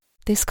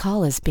This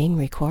call is being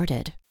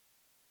recorded.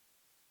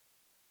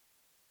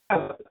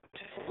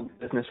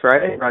 Business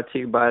Friday, brought to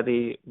you by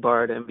the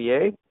Bard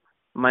MBA.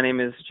 My name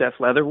is Jeff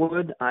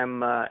Leatherwood.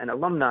 I'm an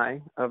alumni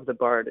of the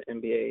Bard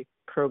MBA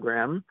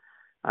program.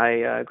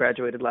 I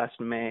graduated last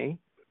May,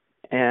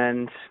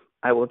 and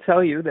I will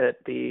tell you that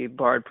the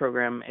Bard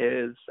program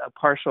is a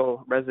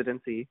partial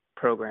residency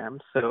program,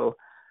 so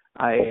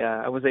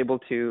I was able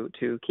to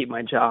keep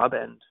my job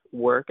and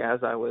work as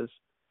I was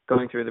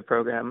going through the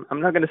program.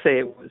 I'm not going to say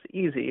it was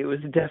easy. It was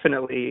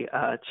definitely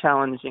a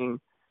challenging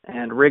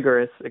and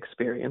rigorous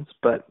experience,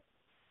 but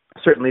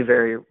certainly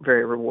very,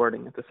 very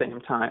rewarding at the same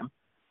time.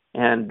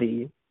 And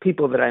the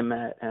people that I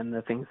met and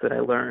the things that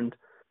I learned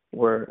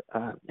were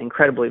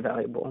incredibly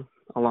valuable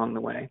along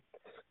the way.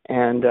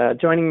 And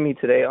joining me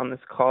today on this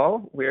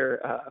call, we're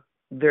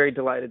very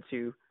delighted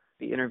to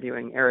be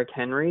interviewing Eric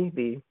Henry,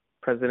 the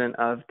president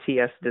of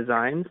TS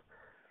Designs.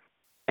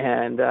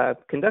 And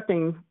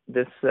conducting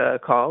this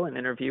call and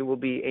interview will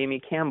be Amy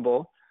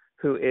Campbell,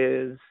 who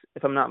is,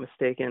 if I'm not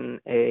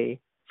mistaken, a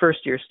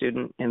first-year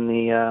student in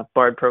the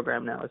Bard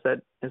program now. Is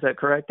that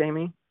correct,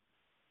 Amy?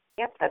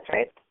 Yep, that's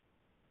right.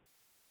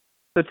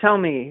 So tell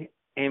me,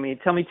 Amy,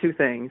 two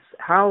things.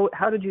 How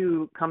did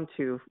you come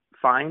to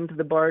find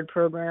the Bard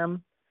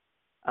program?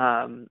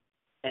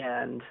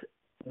 And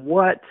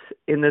what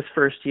in this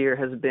first year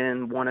has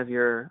been one of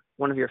your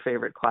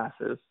favorite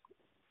classes?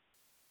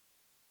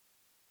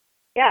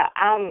 Yeah,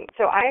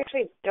 so I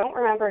actually don't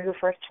remember who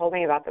first told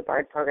me about the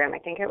BARD program. I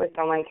think it was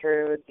someone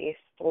through the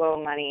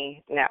Slow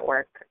Money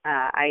Network.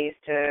 I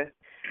used to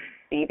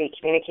be the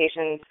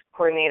communications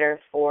coordinator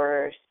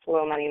for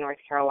Slow Money North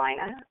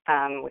Carolina,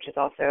 which is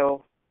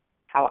also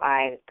how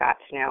I got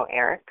to know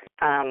Eric.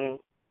 And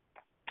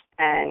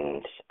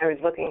I was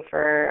looking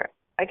for,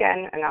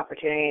 again, an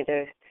opportunity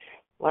to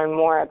learn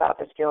more about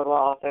this field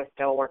while also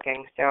still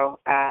working. So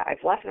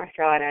I've left North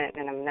Carolina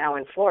and I'm now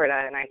in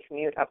Florida, and I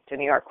commute up to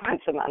New York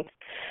once a month,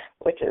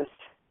 which is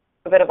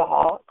a bit of a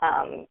haul,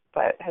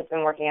 but has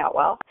been working out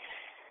well.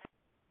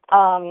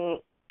 And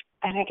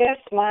I guess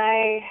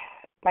my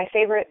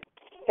favorite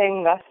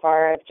thing thus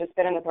far, I've just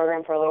been in the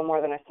program for a little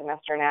more than a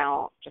semester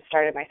now, just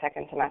started my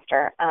second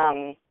semester,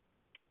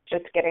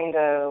 just getting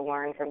to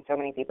learn from so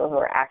many people who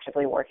are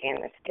actively working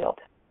in this field.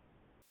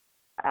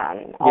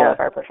 All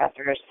of our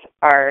professors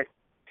are,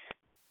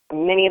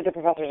 many of the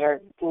professors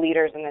are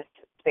leaders in this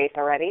space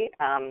already,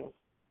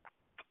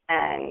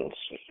 and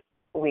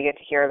we get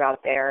to hear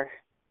about their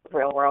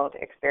real-world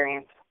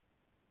experience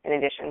in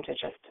addition to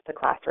just the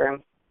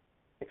classroom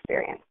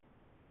experience.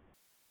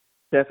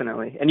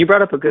 Definitely. And you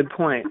brought up a good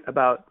point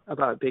about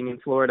being in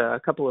Florida. A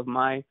couple of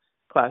my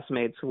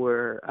classmates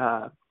were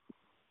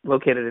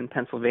located in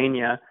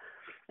Pennsylvania,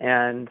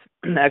 and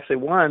actually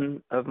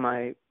one of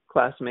my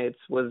classmates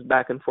was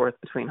back and forth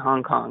between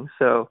Hong Kong.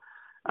 So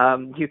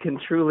you can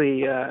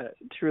truly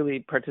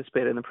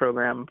participate in the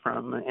program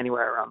from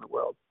anywhere around the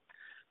world.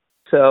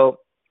 So,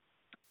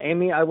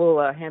 Amy, I will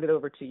hand it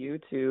over to you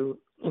to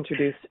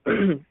introduce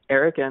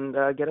Eric and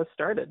get us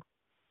started.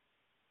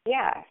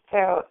 Yeah,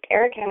 so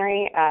Eric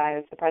Henry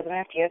is the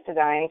president of TS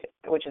Designs,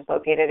 which is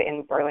located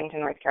in Burlington,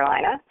 North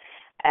Carolina.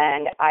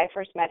 And I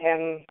first met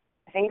him,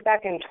 I think,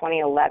 back in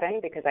 2011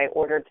 because I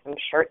ordered some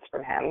shirts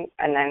from him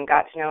and then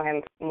got to know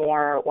him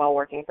more while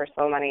working for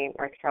Slow Money,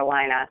 North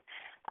Carolina.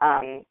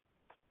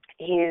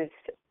 He's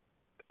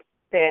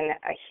been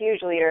a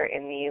huge leader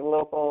in the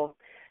local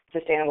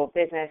sustainable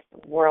business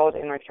world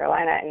in North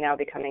Carolina and now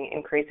becoming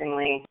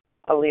increasingly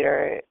a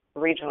leader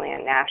regionally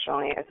and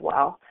nationally as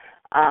well.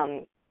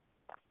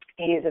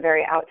 He's a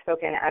very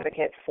outspoken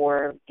advocate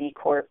for B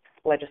Corp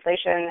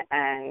legislation,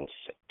 and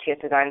TS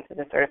Designs is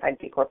a certified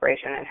B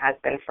Corporation and has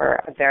been for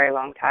a very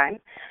long time.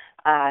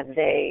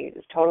 They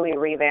totally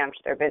revamped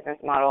their business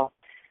model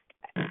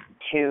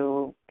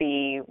to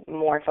be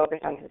more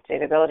focused on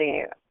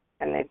sustainability,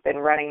 and they've been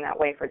running that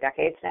way for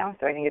decades now.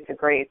 So I think it's a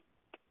great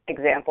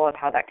example of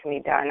how that can be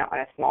done on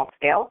a small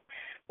scale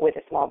with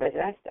a small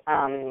business.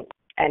 And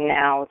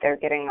now they're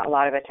getting a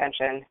lot of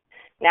attention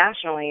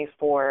nationally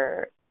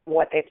for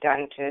what they've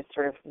done to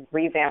sort of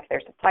revamp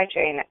their supply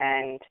chain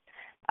and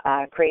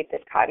create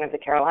this Cotton of the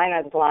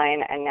Carolinas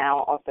line, and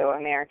now also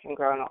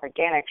American-grown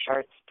organic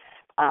shirts,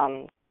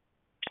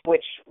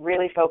 which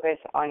really focus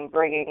on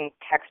bringing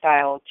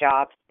textile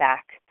jobs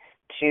back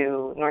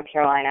to North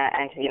Carolina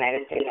and to the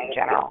United States in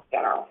general.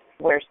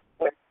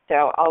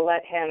 So I'll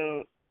let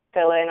him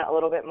fill in a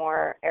little bit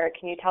more. Eric,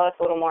 can you tell us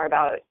a little more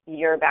about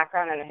your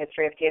background and the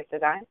history of TS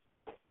Design?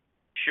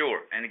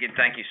 Sure. And again,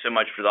 thank you so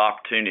much for the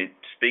opportunity to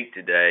speak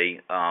today.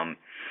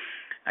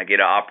 I get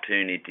an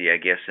opportunity, I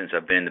guess, since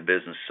I've been in the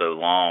business so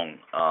long,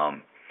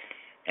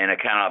 and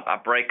I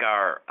break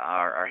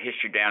our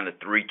history down to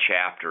three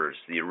chapters.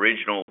 The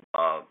original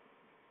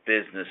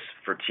business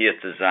for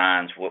TS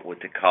Designs, what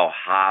they call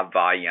high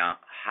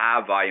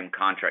volume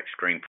contract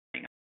screen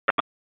printing.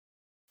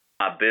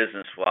 My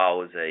business while I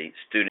was a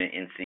student at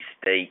NC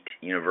State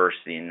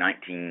University in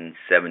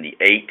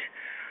 1978.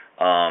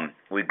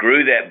 We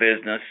grew that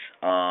business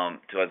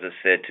to, as I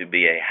said, to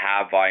be a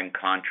high-volume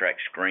contract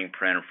screen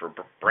printer for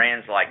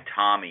brands like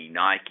Tommy,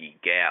 Nike,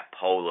 Gap,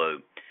 Polo.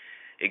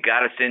 It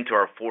got us into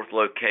our fourth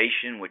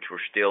location, which we're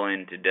still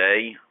in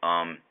today,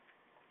 a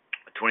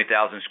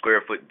 20,000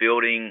 square foot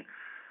building,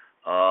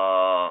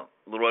 a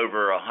little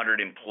over 100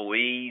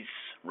 employees,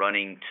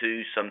 running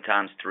 2,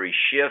 sometimes 3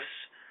 shifts.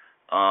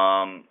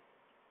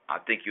 I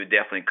think you would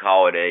definitely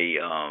call it a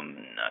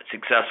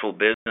successful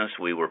business.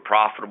 We were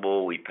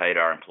profitable. We paid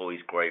our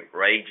employees great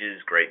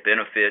wages, great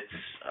benefits.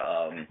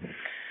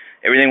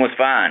 Everything was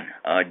fine.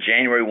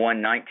 January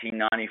 1,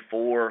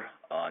 1994,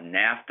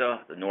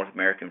 NAFTA, the North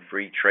American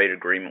Free Trade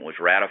Agreement, was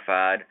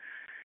ratified,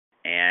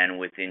 and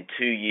within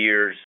 2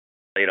 years,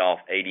 laid off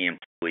 80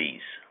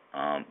 employees.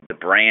 The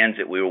brands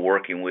that we were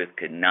working with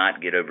could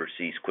not get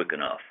overseas quick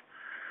enough.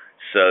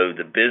 So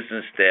the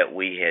business that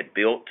we had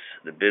built,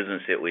 the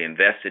business that we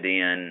invested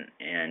in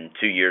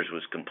 2 years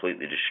was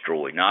completely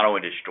destroyed. Not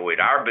only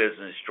destroyed our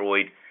business,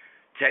 destroyed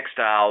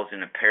textiles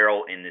and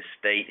apparel in this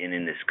state and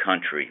in this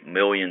country.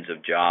 Millions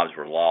of jobs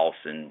were lost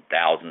and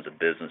thousands of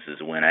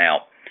businesses went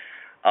out.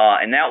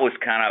 And that was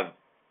kind of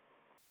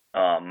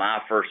my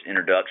first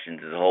introduction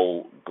to the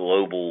whole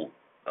global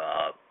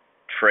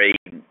trade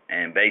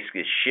and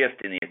basically a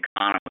shift in the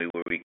economy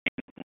where we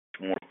became much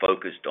more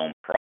focused on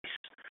price.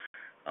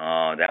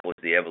 That was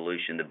the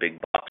evolution of the big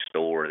box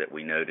store that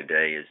we know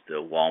today as the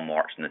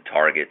Walmarts and the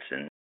Targets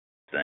and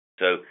things.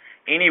 So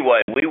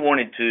anyway, we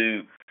wanted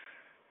to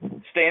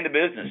stay in the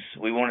business.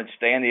 We wanted to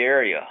stay in the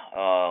area.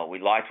 We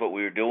liked what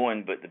we were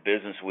doing, but the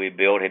business we had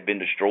built had been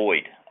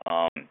destroyed.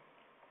 I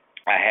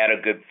had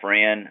a good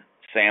friend,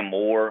 Sam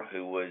Moore,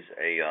 who was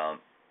a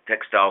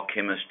textile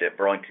chemist at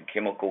Burlington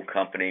Chemical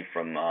Company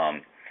from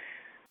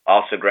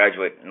also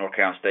graduated at North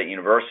Carolina State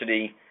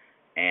University,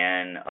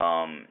 and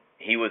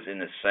he was in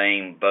the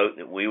same boat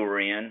that we were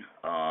in,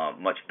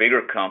 much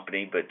bigger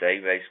company, but they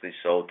basically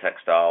sold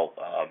textile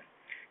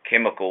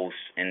chemicals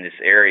in this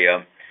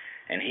area.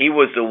 And he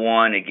was the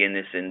one, again,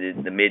 this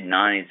in the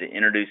mid-'90s, that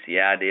introduced the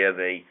idea of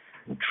a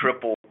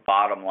triple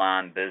bottom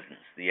line business,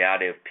 the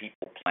idea of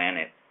people,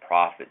 planet,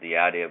 profit, the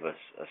idea of a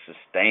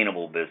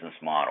sustainable business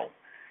model.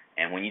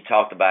 And when you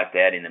talked about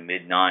that in the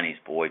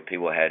mid-'90s, boy,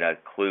 people had a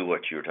clue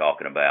what you were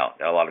talking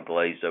about. A lot of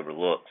glazed over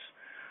looks.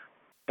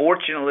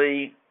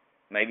 Fortunately,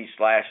 maybe /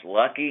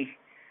 lucky,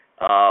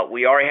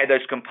 we already had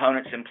those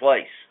components in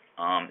place.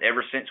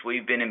 Ever since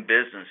we've been in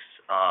business,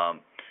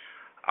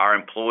 our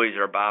employees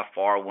are by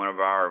far one of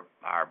our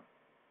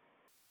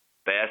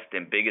best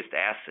and biggest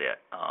asset.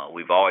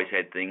 We've always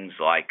had things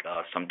like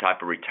some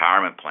type of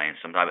retirement plan,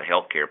 some type of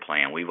health care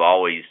plan. We've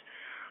always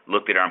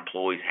looked at our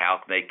employees,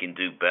 how they can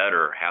do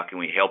better, how can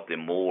we help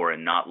them more,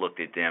 and not looked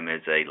at them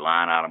as a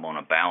line item on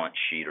a balance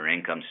sheet or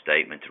income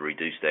statement to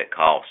reduce that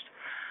cost.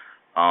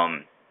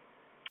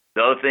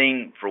 The other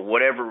thing, for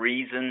whatever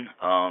reason,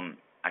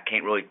 I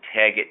can't really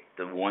tag it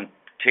to one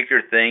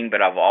particular thing,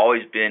 but I've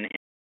always been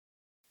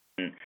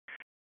in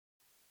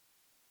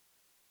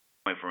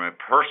from a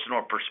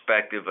personal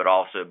perspective, but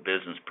also a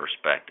business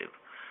perspective.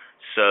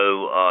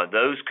 So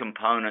those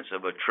components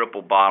of a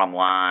triple bottom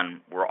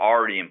line were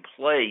already in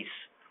place,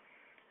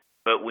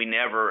 but we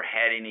never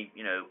had any,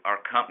 our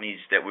companies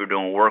that we were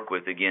doing work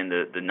with, again,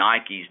 the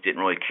Nikes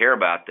didn't really care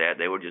about that.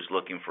 They were just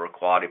looking for a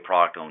quality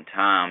product on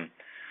time.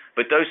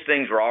 But those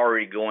things were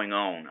already going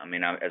on. I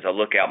mean, as I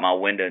look out my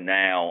window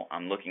now,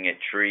 I'm looking at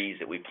trees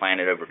that we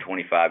planted over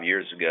 25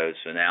 years ago.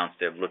 So now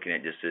instead of looking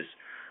at just this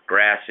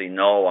grassy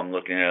knoll, I'm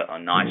looking at a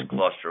nice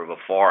cluster of a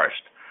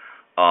forest.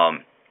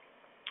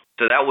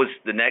 So that was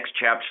the next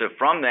chapter. So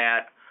from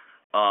that,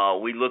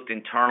 we looked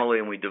internally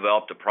and we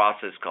developed a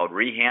process called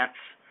Rehance.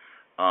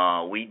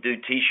 We do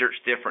T-shirts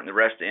different than the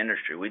rest of the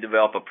industry. We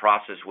develop a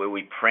process where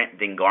we print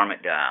then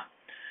garment dye.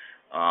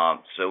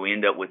 So we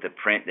end up with a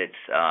print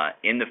that's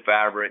in the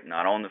fabric,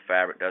 not on the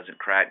fabric, doesn't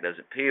crack,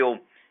 doesn't peel.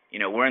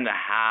 We're in the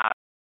high.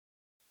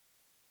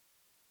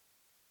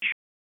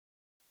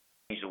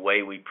 The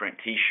way we print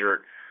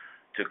T-shirt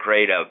to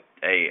create a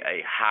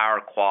higher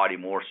quality,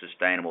 more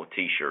sustainable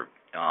T-shirt.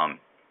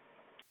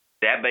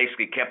 That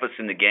basically kept us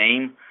in the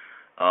game.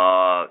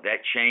 That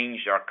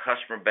changed our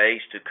customer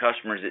base to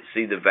customers that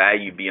see the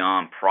value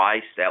beyond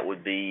price. That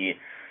would be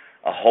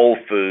a Whole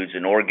Foods,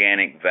 an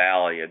Organic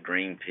Valley, a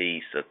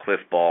Greenpeace, a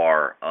Cliff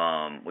Bar.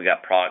 We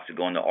got products that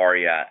go into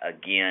REI.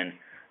 Again,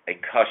 a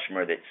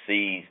customer that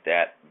sees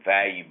that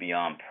value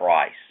beyond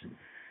price.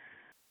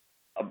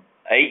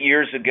 8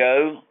 years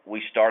ago,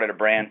 we started a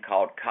brand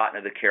called Cotton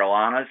of the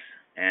Carolinas,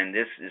 and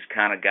this has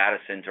kind of got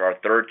us into our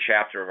third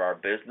chapter of our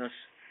business.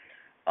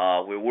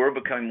 We're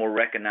becoming more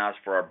recognized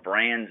for our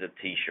brands of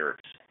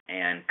T-shirts,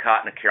 and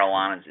Cotton of the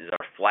Carolinas is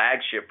our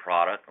flagship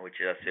product, which,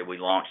 as I said, we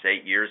launched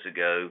 8 years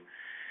ago.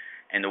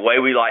 And the way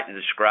we like to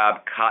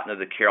describe Cotton of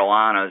the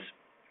Carolinas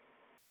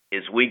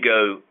is we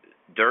go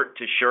dirt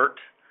to shirt.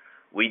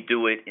 We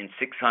do it in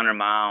 600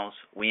 miles.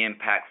 We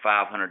impact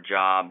 500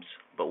 jobs.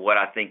 But what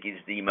I think is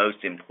the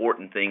most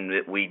important thing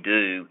that we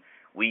do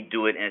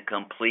it in a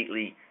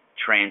completely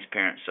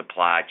transparent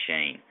supply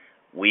chain.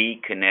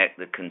 we connect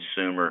the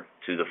consumer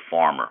to the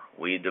farmer.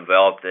 We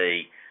developed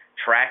a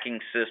tracking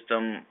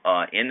system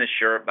in the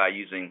shirt by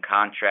using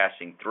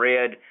contrasting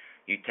thread.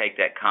 You take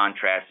that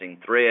contrasting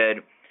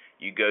thread,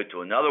 you go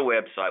to another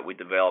website we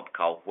developed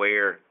called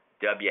Where,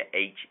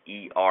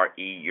 WHERE,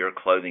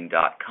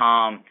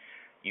 yourclothing.com.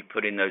 You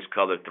put in those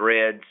colored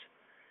threads,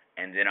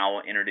 and then I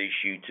will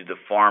introduce you to the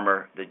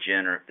farmer, the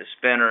ginner, the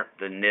spinner,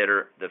 the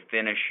knitter, the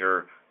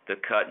finisher, the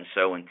cut and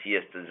sew and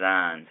TS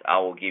Designs. I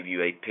will give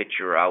you a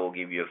picture, I will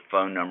give you a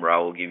phone number, I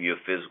will give you a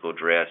physical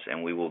address,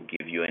 and we will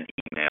give you an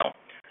email.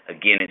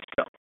 Again, it's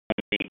the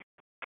only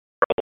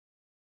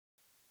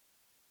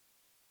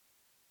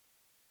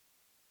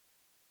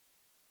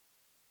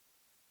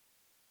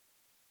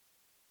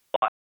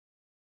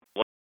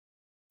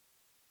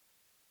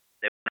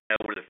they want to know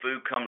where the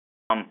food comes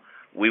from.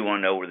 We want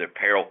to know where the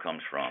apparel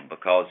comes from,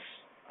 because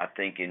I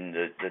think in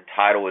the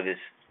title of this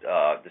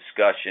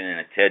discussion in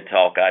a TED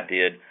Talk I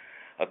did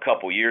a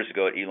couple years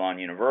ago at Elon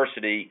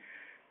University,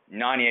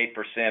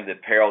 98% of the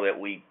apparel that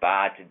we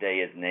buy today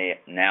is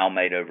now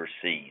made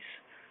overseas.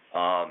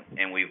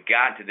 And we've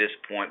got to this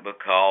point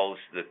because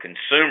the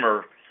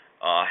consumer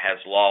has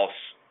lost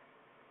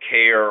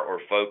care or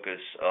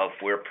focus of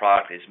where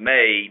product is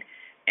made,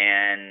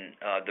 and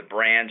the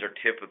brands are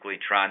typically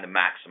trying to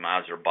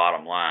maximize their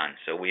bottom line.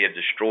 So we have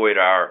destroyed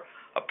our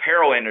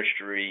apparel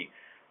industry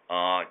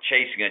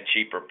chasing a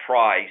cheaper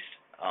price.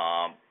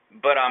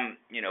 But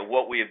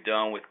what we have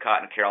done with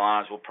Cotton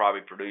Carolinas, we'll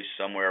probably produce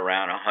somewhere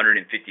around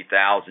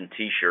 150,000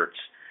 T-shirts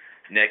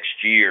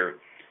next year.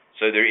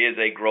 So there is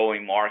a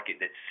growing market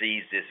that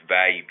sees this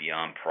value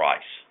beyond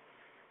price.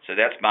 So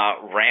that's my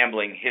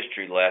rambling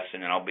history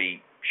lesson, and I'll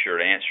be sure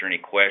to answer any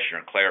question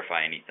or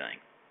clarify anything.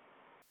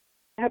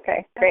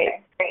 Okay, great.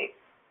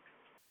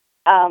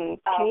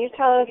 Can you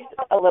tell us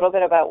a little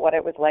bit about what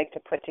it was like to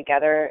put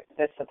together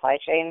the supply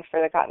chain for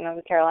the Cotton of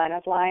the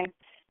Carolinas line?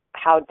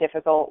 How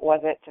difficult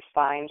was it to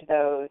find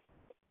those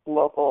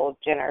local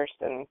ginners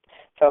and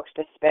folks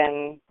to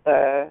spin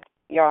the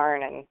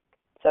yarn and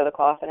sew the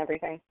cloth and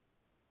everything?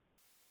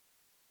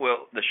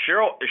 Well, the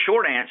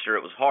short answer,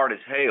 it was hard as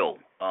hell.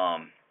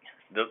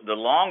 The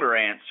longer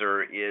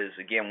answer is,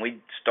 again, we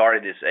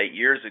started this 8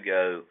 years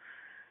ago.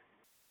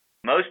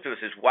 Most of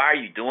us is, why are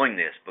you doing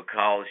this?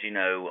 Because, you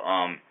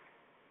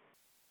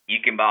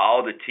can buy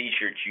all the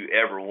T-shirts you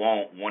ever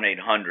want,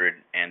 1-800,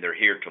 and they're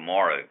here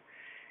tomorrow.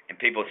 And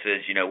people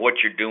says,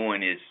 what you're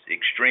doing is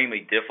extremely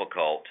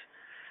difficult,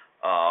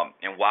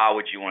 and why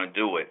would you want to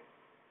do it?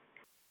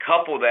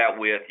 Couple that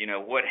with,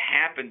 what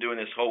happened during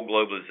this whole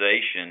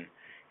globalization,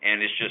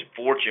 and it's just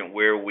fortunate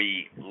where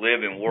we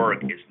live and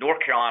work, is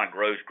North Carolina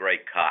grows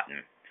great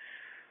cotton.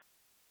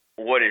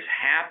 What has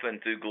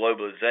happened through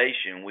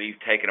globalization, we've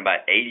taken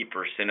about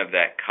 80% of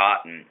that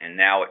cotton, and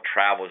now it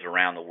travels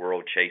around the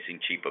world chasing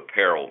cheap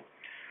apparel.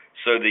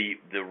 So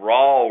the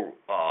raw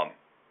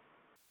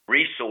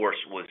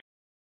resource was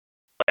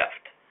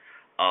left.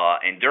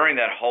 And during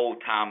that whole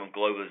time of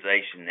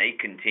globalization, they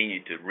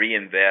continued to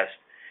reinvest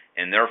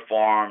in their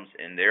farms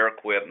and their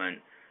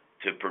equipment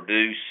to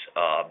produce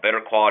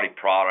better quality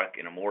product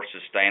in a more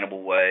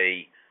sustainable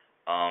way.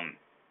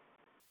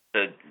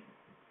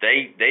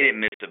 They didn't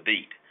miss a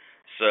beat.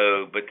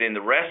 So, but then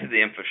the rest of the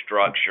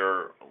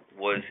infrastructure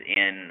was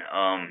in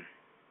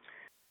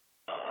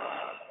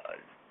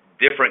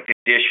different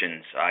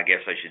conditions, I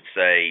guess I should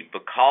say,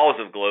 because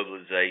of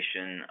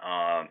globalization.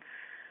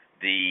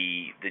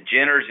 The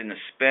ginners and the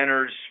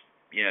spinners,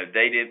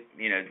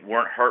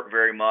 weren't hurt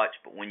very much.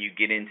 But when you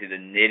get into the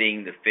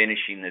knitting, the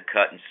finishing, the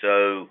cut and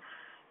sew,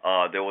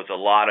 there was a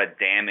lot of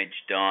damage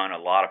done. A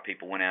lot of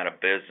people went out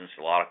of business.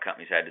 A lot of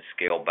companies had to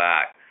scale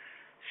back.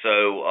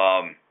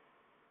 So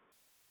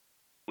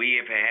we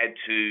have had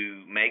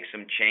to make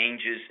some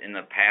changes in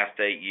the past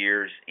 8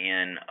 years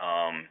in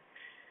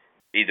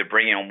either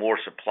bringing on more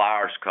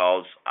suppliers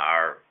because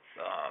our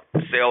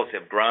sales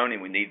have grown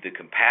and we need the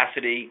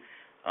capacity.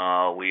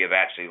 We have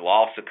actually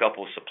lost a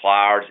couple of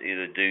suppliers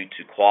either due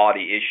to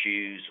quality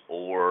issues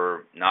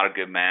or not a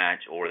good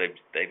match, or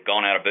they've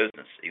gone out of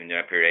business even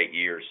during that period of 8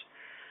 years.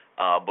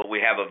 But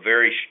we have a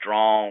very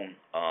strong,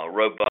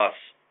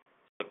 robust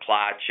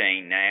supply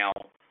chain now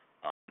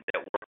that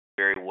works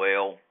very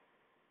well.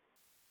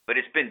 But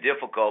it's been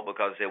difficult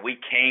because we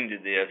came to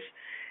this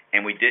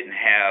and we didn't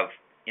have,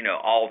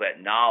 all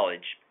that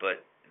knowledge.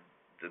 But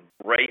the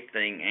great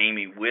thing,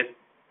 Amy, with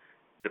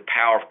the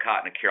power of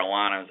Cotton of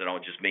Carolinas, and I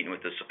was just meeting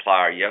with the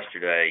supplier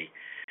yesterday,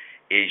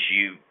 is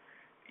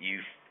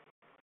you've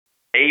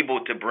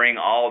able to bring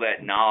all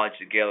that knowledge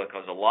together,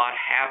 because a lot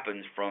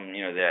happens from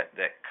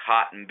that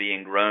cotton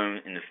being grown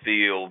in the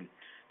field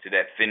to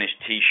that finished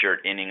T-shirt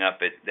ending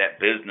up at that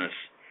business,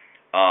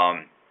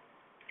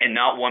 and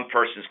not one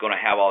person is going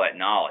to have all that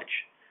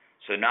knowledge.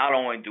 So not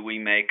only do we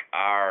make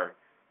our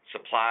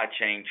supply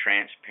chain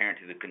transparent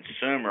to the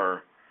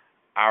consumer,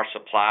 our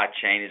supply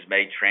chain is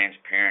made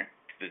transparent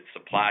to the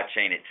supply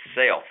chain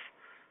itself.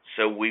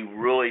 So we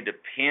really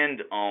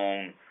depend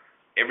on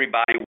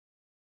everybody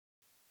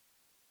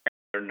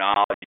their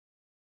knowledge,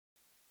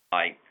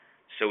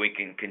 so we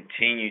can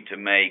continue to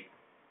make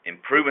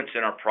improvements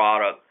in our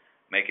product,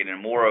 make it in a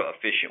more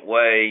efficient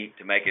way,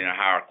 to make it in a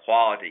higher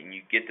quality, and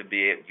you get to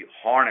be able to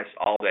harness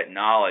all that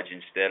knowledge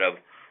instead of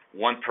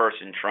one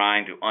person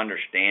trying to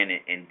understand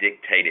it and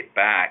dictate it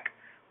back.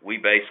 We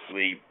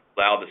basically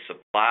allow the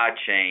supply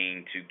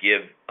chain to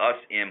give us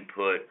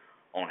input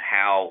on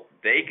how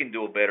they can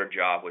do a better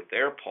job with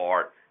their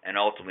part and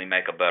ultimately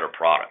make a better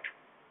product.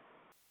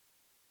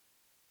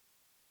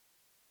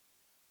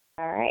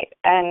 All right.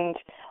 And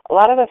a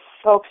lot of the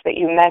folks that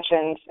you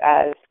mentioned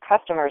as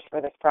customers for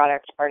this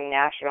product are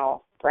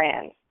national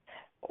brands.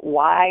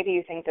 Why do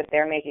you think that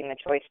they're making the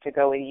choice to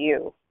go with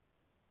you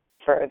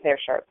for their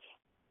shirts?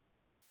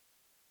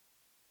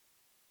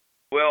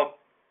 Well,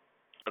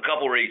 a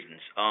couple reasons.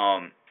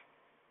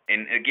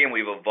 And again,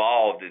 we've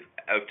evolved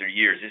over the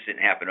years. This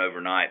didn't happen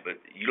overnight, but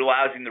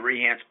utilizing the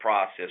Rehance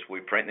process,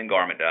 we print and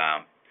garment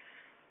dye.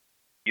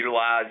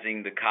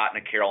 Utilizing the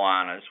Cotton of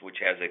Carolinas, which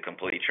has a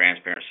completely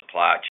transparent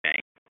supply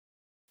chain.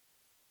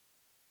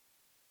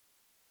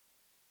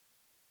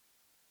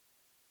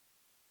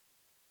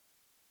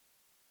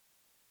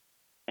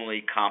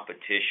 Only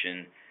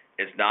competition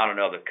is not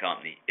another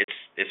company;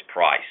 it's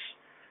price.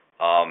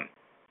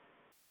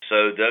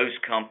 So those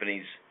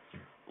companies,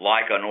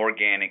 like an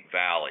Organic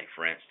Valley,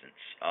 for instance,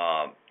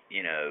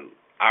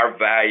 our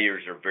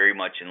values are very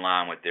much in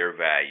line with their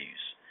values.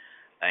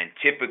 And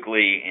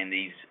typically in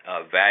these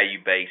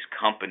value-based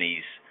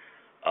companies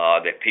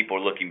that people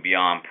are looking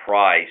beyond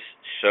price,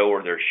 so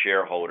are their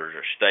shareholders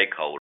or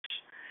stakeholders.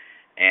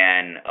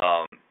 And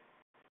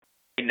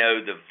they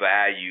know the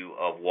value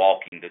of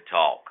walking the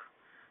talk.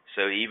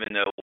 So even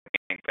though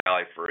Organic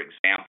Valley, for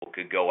example,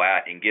 could go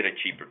out and get a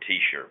cheaper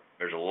T-shirt,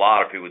 there's a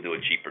lot of people who do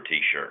a cheaper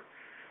T-shirt,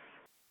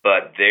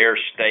 but their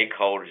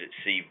stakeholders that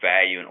see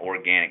value in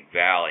Organic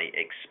Valley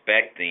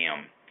expect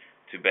them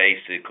to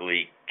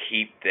basically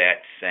keep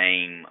that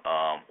same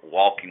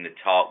walking the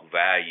talk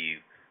value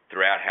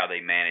throughout how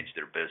they manage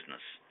their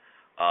business.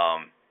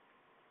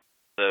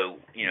 So,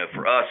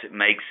 for us, it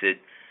makes it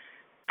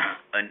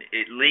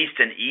at least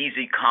an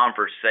easy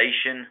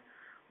conversation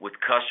with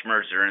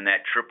customers that are in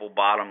that triple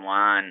bottom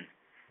line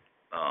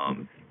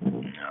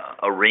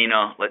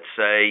arena, let's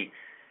say,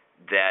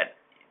 that,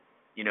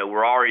 we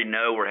already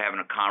know we're having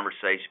a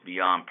conversation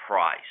beyond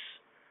price.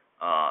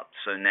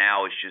 So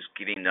now it's just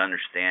getting to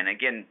understand.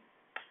 Again,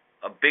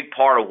 a big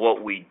part of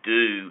what we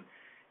do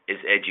is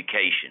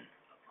education.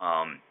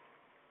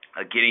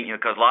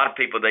 Because a lot of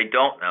people, they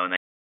don't know, and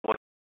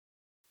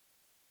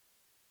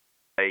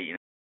they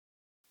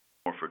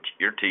for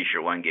your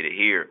T-shirt, why don't get it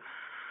here?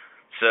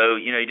 So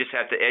you just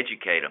have to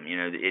educate them.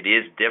 It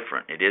is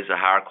different. It is a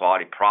higher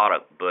quality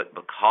product, but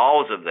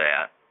because of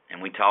that,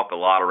 and we talk a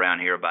lot around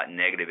here about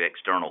negative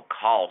external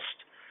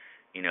cost.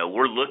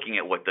 We're looking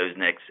at what those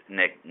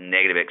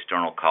negative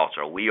external costs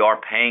are. We are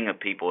paying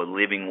people a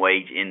living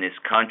wage in this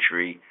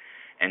country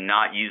and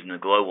not using the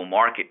global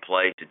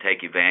marketplace to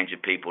take advantage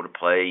of people to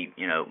pay,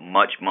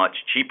 much, much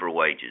cheaper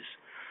wages.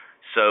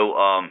 So,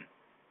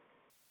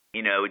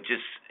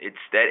 it's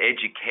that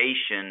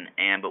education.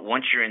 But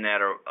once you're in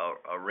that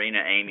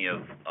arena, Amy,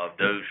 of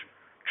those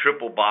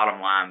triple bottom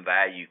line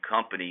value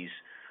companies,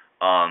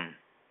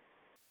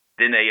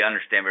 then they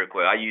understand very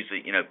quickly. I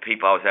usually,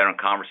 people I was having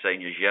a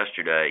conversation just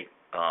yesterday.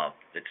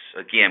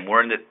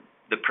 We're in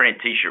the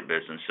printed T-shirt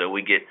business, so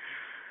we get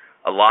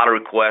a lot of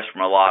requests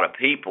from a lot of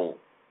people.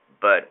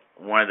 But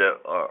one of the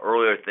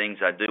earlier things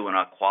I do when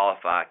I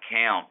qualify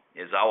account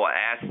is I will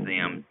ask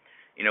them,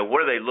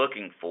 what are they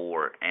looking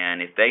for?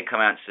 And if they come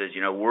out and says,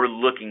 we're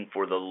looking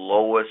for the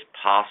lowest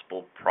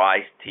possible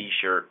price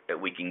T-shirt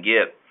that we can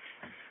get,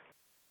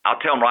 I'll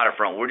tell them right up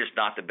front, we're just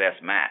not the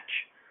best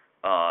match.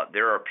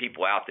 There are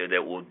people out there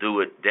that will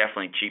do it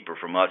definitely cheaper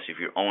from us if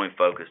you're only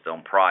focused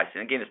on price.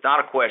 And again, it's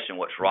not a question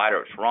what's right or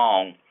what's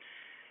wrong.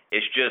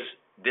 It's just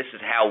this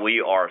is how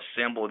we are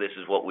assembled. This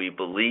is what we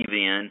believe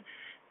in.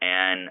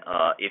 And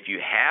if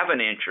you have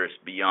an interest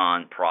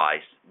beyond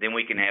price, then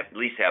we can at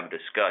least have a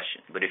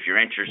discussion. But if your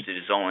interest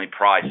is only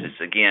prices,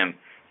 again,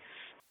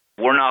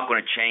 we're not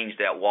going to change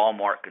that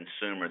Walmart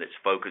consumer that's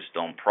focused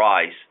on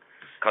price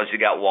because you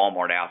got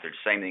Walmart out there.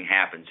 The same thing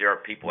happens. There are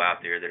people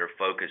out there that are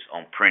focused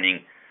on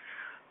printing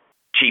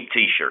cheap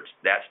T-shirts.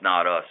 That's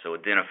not us. So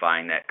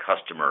identifying that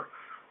customer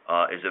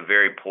is a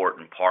very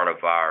important part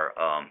of our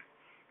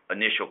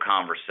initial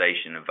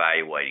conversation,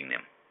 evaluating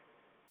them.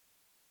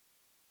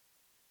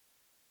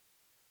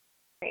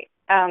 Great.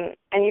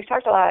 And you've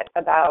talked a lot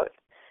about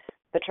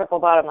the triple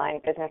bottom line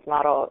business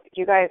model.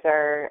 You guys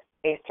are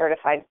a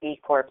certified B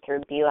Corp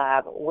through B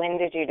Lab. When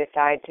did you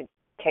decide to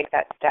take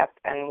that step,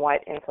 and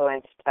what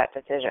influenced that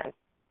decision?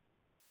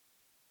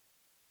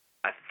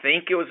 I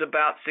think it was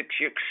about 6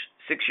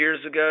 years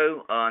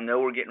ago. I know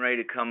we're getting ready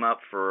to come up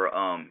for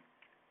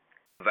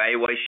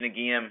evaluation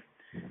again.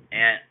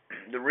 And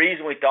the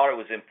reason we thought it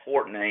was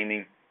important,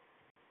 Amy,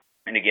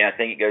 and again, I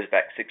think it goes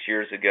back 6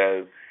 years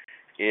ago,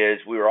 is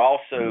we were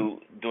also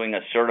doing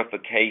a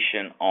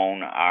certification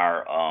on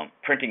our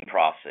printing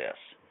process.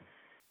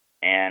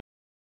 And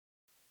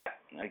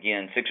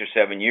again, 6 or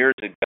 7 years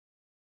ago,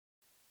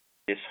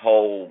 this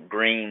whole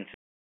green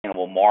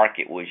sustainable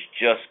market was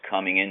just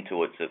coming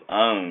into its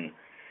own,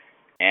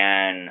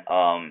 and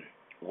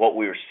what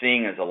we were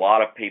seeing is a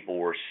lot of people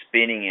were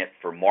spinning it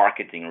for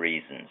marketing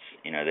reasons.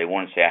 They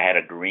want to say, I had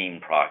a green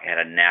product, I had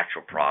a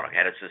natural product, I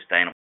had a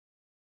sustainable.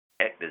 What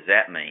the heck does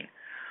that mean?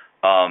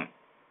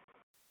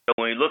 So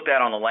when we looked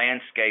at on the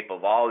landscape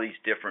of all these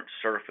different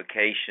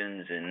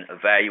certifications and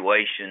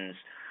evaluations,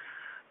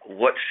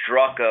 what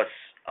struck us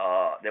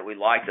that we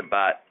liked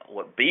about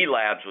what B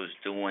Labs was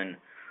doing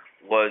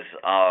was,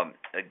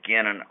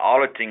 again, an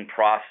auditing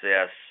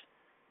process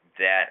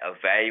that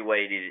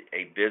evaluated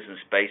a business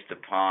based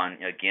upon,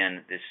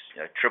 again, this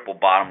triple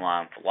bottom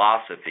line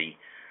philosophy.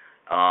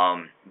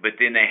 But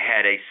then they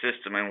had a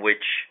system in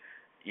which,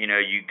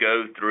 you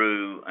go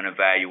through an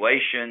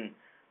evaluation,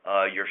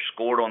 you're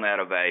scored on that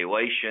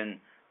evaluation,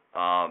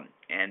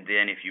 and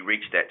then if you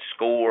reach that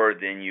score,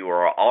 then you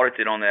are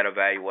audited on that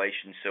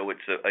evaluation. So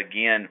it's,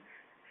 again,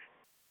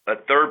 a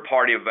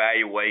third-party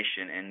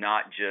evaluation and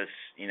not just,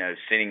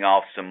 sending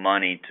off some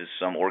money to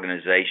some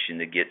organization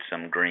to get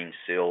some green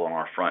seal on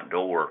our front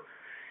door.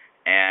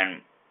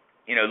 And,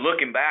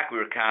 looking back, we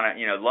were kind of,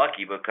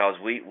 lucky because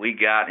we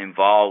got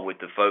involved with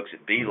the folks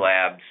at B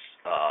Labs.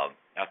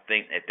 I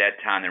think at that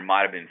time there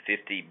might have been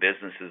 50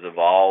 businesses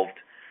involved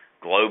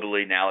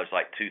globally. Now there's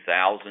like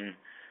 2,000.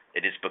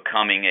 It is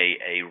becoming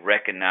a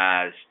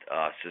recognized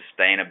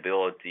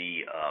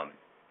sustainability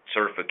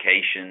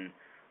certification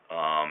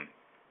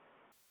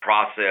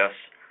process,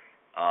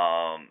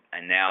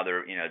 and now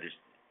there's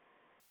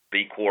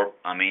B Corp.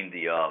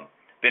 The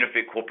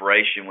Benefit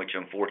Corporation, which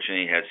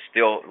unfortunately has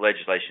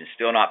legislation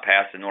still not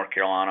passed in North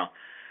Carolina.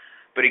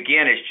 But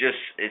again,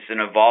 it's an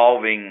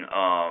evolving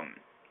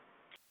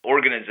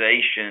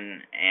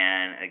organization,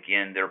 and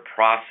again, their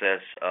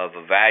process of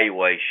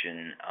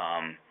evaluation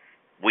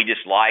we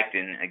just liked,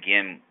 and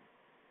again,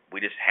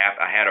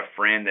 I had a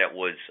friend that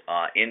was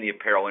in the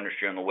apparel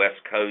industry on the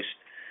West Coast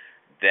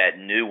that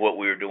knew what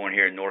we were doing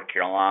here in North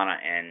Carolina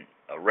and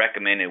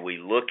recommended we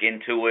look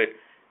into it,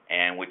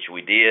 and which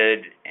we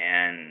did.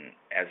 And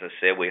as I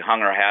said, we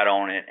hung our hat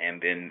on it and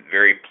been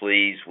very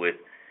pleased with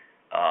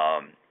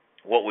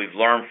what we've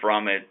learned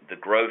from it, the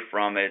growth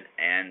from it,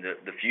 and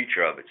the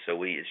future of it.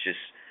 So it's just,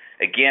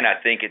 again, I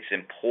think it's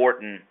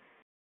important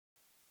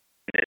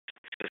in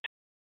this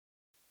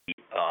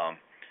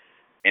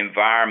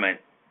environment.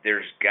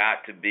 There's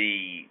got to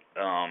be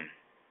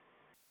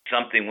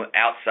something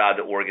outside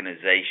the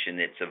organization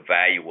that's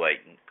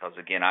evaluating, because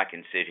again, I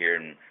can sit here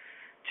and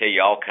tell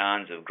you all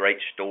kinds of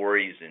great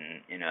stories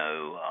and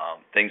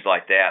things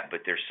like that,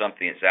 but there's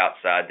something that's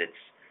outside that's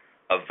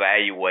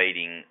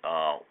evaluating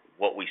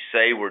what we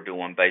say we're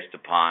doing based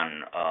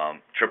upon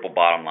triple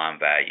bottom line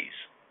values.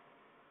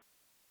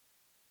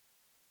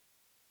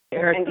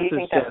 Eric, And do you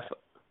this is think Jeff.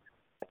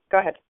 Go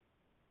ahead.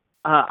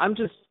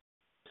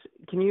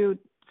 Can you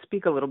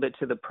speak a little bit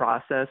to the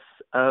process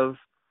of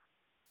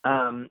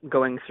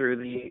going through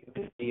the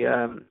B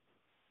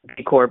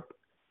Corp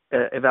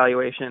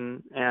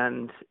evaluation,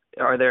 and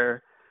are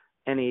there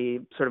any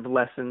sort of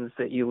lessons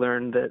that you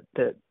learned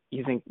that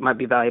you think might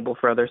be valuable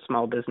for other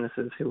small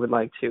businesses who would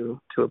like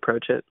to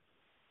approach it?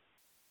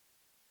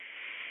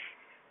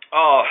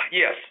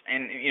 Yes,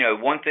 and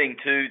one thing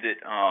too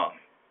that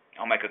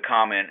I'll make a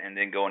comment and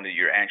then go into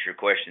answer your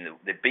question.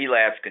 That B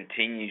Labs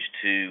continues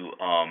to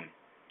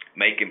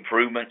make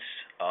improvements.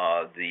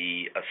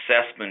 The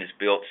assessment is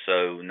built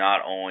so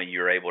not only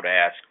you're able to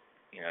ask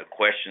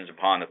questions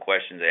upon the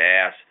questions they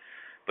ask,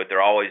 but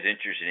they're always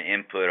interested in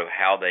input of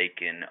how they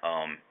can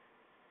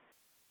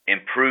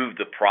improve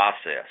the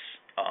process.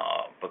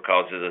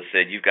 Because as I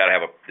said, you've got to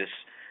have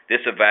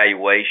this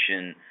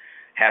evaluation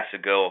has to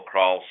go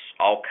across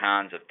all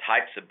kinds of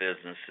types of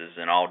businesses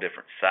and all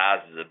different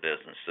sizes of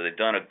business. So they've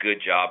done a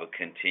good job of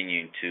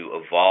continuing to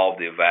evolve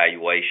the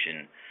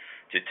evaluation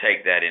to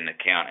take that into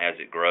account as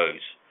it grows.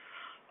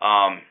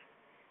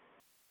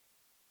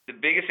 The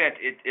biggest,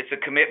 it's a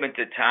commitment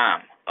to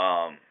time.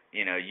 As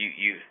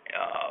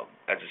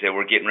I said,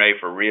 we're getting ready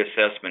for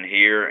reassessment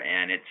here,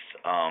 and it's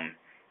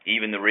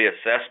even the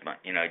reassessment.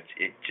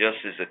 It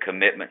just is a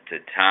commitment to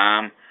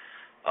time.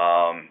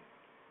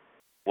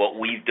 What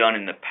we've done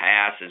in the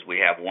past is we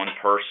have one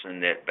person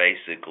that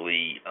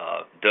basically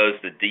does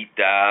the deep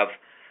dive,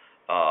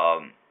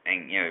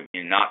 and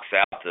knocks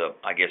out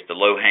the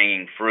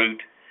low-hanging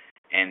fruit,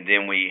 and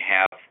then we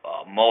have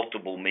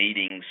multiple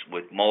meetings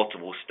with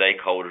multiple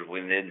stakeholders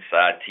within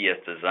inside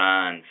TS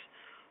Designs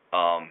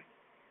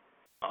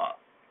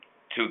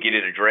to get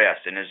it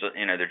addressed. And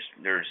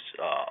there's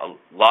a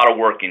lot of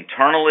work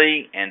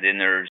internally, and then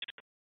there's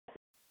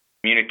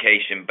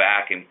communication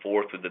back and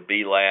forth with the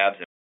B Labs,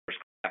 and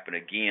happen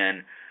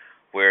again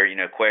where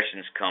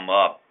questions come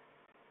up.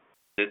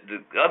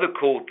 The other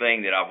cool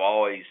thing that I've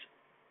always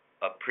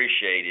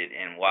appreciated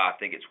and why I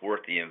think it's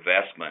worth the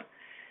investment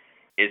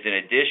is, in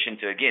addition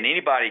to, again,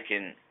 anybody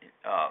can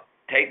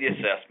take the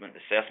assessment.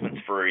 The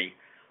assessment's free,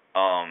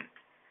 but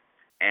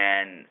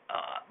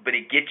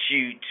it gets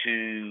you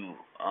to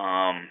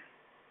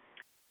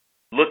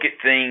look at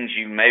things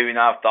you maybe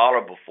not thought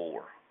of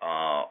before,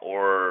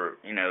 or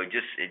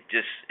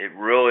it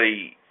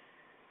really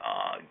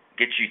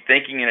get you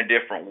thinking in a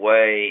different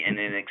way. And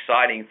an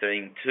exciting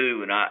thing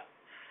too, and I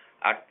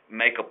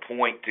make a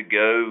point to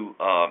go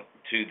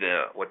to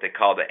what they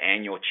call the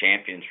annual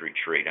Champions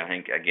Retreat. I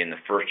think, again, the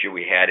first year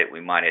we had it,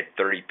 we might have had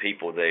 30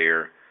 people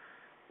there.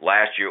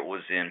 Last year it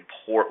was in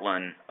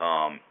Portland,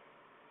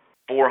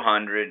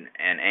 400.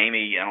 And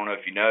Amy, I don't know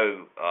if you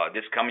know,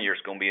 this coming year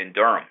is going to be in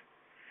Durham.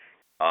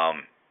 I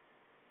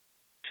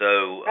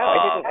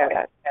didn't know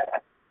that.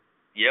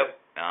 Yep.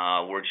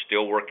 We're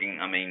still working.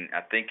 I mean,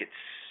 I think it's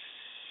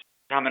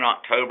sometime in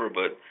October,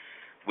 but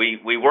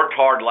we worked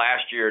hard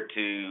last year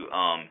to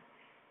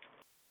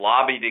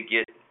lobby to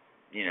get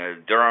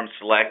Durham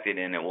selected,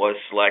 and it was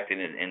selected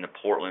in the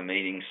Portland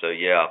meeting. So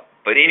yeah.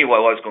 But anyway,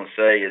 what I was going to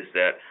say is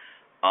that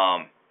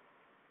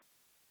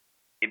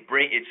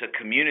it's a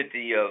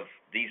community of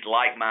these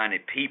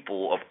like-minded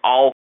people of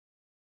all.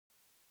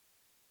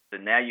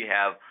 And now you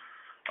have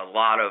a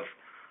lot of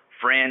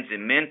friends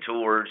and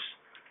mentors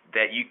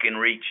that you can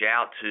reach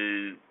out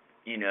to,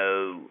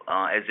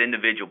 as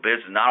individual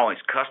business, not only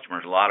as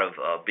customers. A lot of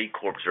B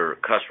Corps are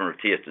customer of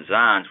TS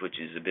Designs, which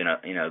has been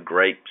a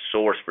great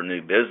source for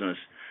new business.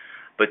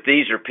 But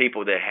these are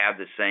people that have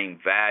the same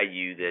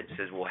value that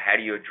says, well, how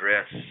do you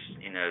address,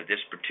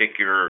 this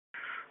particular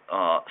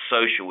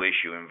social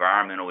issue,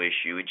 environmental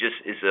issue? It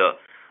just is a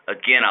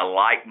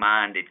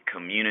like-minded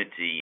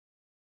community.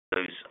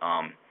 Those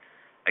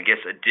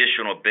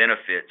additional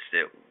benefits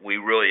that we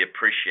really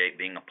appreciate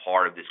being a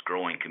part of this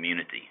growing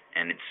community.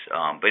 And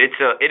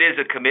it is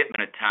a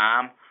commitment of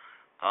time,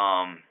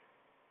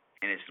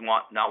 and it's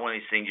not one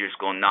of these things you're just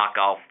going to knock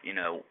off,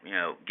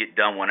 get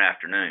done one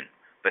afternoon.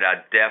 But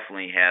I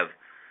definitely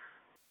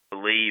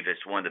believe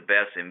it's one of the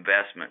best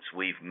investments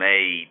we've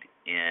made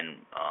in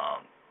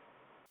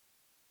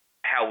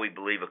how we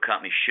believe a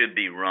company should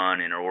be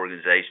run in an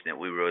organization that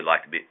we really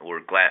like to be.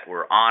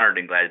 We're honored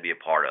and glad to be a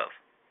part of.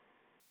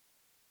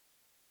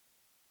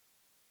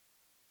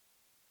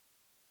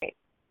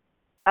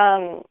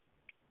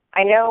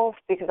 I know,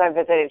 because I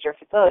visited your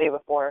facility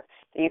before,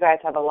 that you guys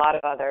have a lot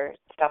of other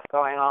stuff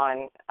going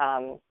on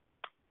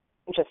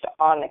just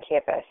on the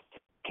campus.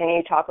 Can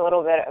you talk a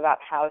little bit about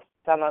how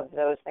some of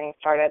those things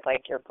started,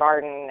 like your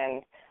garden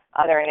and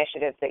other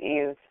initiatives that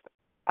you've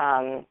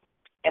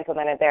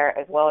implemented there,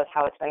 as well as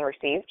how it's been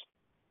received?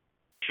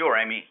 Sure,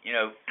 Amy.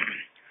 A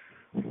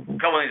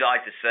couple of things I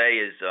like to say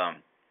is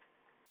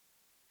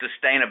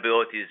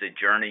sustainability is a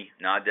journey,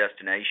 not a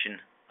destination.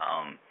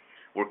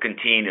 We're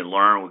continuing to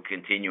learn, we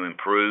continue to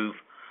improve,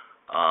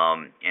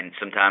 and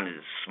sometimes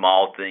it's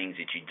small things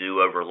that you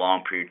do over a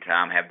long period of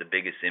time have the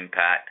biggest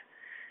impact.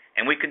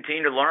 And we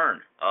continue to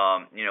learn.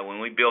 When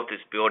we built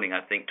this building,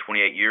 I think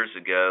 28 years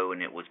ago,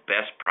 and it was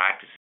best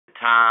practice at the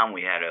time,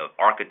 we had an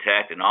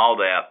architect and all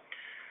that.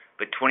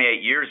 But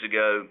 28 years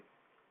ago,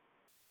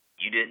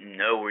 you didn't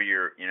know where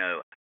your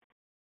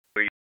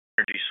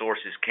energy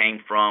sources came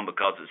from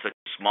because it's such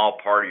a small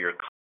part of your.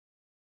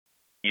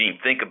 You didn't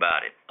even think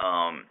about it.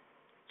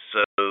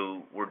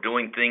 So we're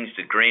doing things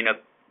to green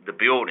up the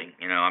building.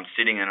 I'm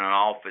sitting in an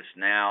office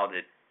now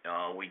that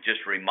we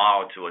just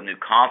remodeled to a new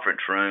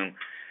conference room,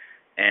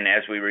 and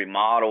as we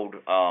remodeled,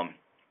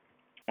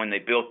 when they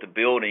built the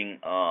building,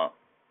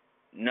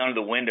 none of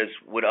the windows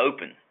would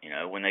open.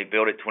 When they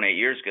built it 28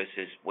 years ago, it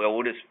says, well,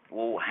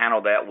 we'll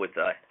handle that with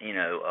a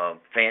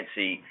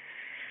fancy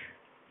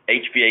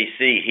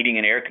HVAC, heating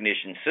and air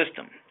conditioning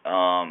system.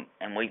 And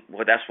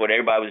that's what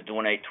everybody was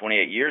doing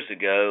 28 years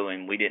ago,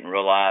 and we didn't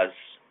realize.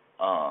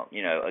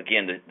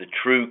 Again, the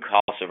true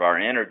cost of our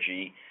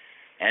energy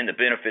and the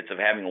benefits of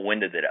having a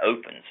window that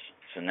opens.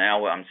 So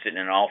now I'm sitting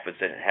in an office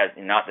that has,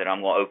 not that I'm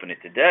going to open it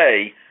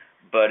today,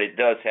 but it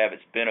does have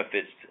its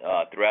benefits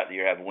throughout the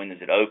year, have windows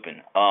that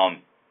open.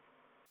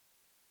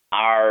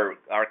 Our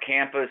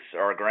campus,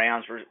 our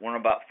grounds, we're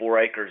about 4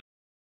 acres.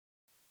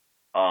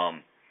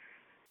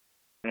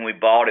 When we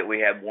bought it, we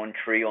had one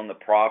tree on the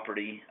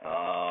property.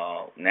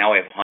 Now we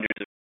have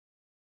hundreds of.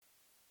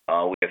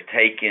 We have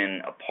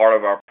taken a part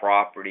of our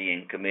property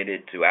and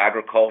committed to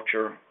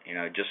agriculture.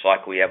 Just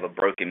like we have a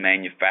broken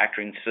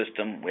manufacturing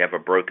system, we have a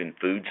broken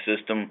food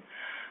system.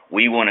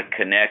 We want to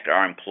connect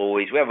our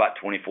employees. We have about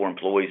 24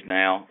 employees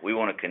now. We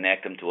want to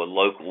connect them to a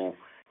local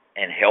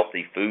and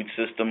healthy food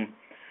system.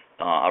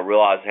 I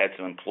realized I had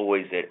some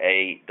employees that,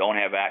 don't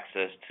have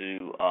access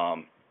to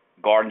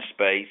garden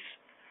space.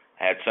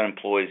 I had some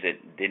employees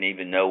that didn't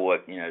even know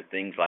what,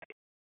 things like.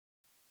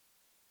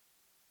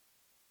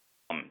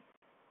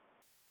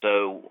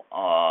 So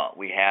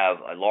we have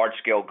a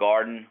large-scale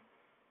garden.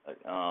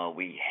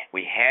 We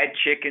had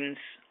chickens.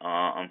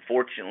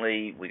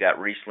 Unfortunately, we got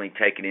recently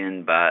taken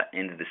into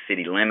the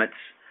city limits.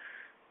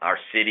 Our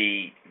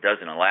city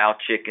doesn't allow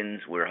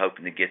chickens. We're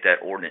hoping to get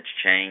that ordinance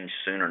changed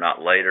sooner,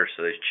 not later.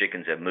 So those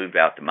chickens have moved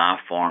out to my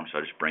farm, so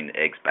I just bring the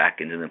eggs back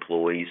into the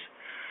employees.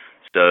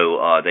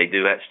 So they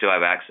still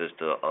have access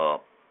to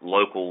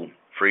local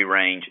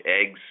free-range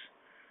eggs.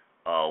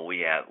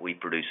 We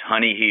produce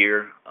honey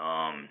here.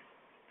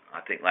 I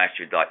think last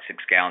year, like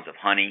 6 gallons of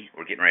honey.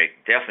 We're getting ready to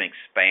definitely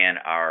expand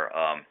our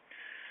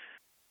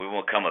We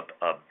want to become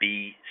a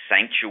bee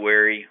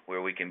sanctuary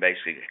where we can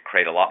basically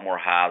create a lot more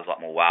hives, a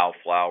lot more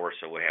wildflowers.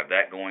 So we have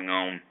that going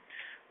on.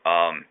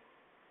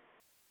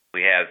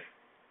 We have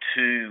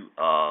two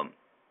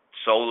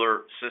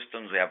solar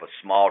systems. We have a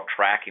small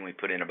tracking we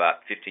put in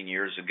about 15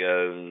 years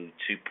ago,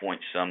 2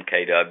 point some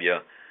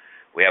kW.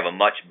 We have a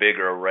much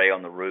bigger array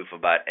on the roof,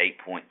 about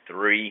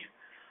 8.3.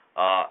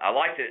 I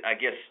like to, I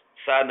guess,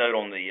 side note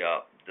on the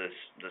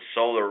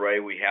solar array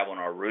we have on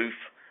our roof.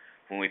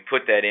 When we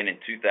put that in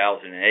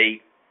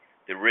 2008,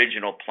 the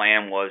original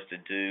plan was to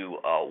do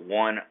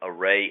one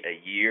array a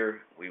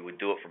year. We would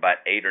do it for about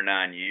 8 or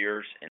 9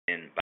 years, and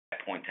then by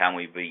that point in time,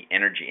 we'd be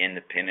energy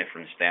independent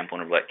from the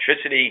standpoint of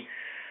electricity.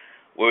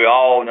 We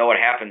all know what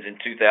happens in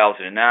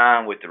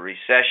 2009 with the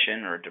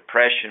recession or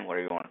depression,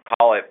 whatever you want to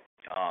call it.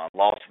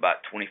 Lost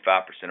about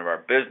 25% of our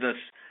business.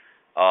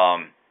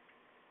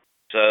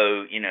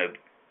 So,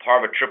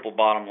 part of a triple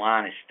bottom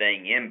line is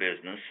staying in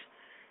business.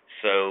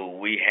 So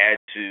we had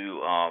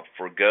to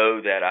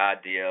forego that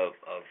idea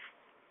of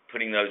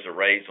putting those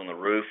arrays on the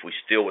roof. We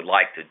still would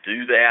like to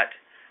do that,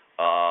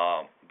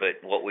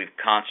 but what we've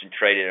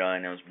concentrated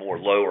on is more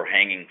lower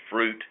hanging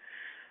fruit,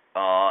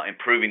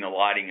 improving the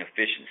lighting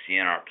efficiency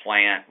in our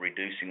plant,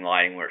 reducing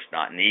lighting where it's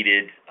not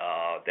needed.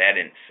 That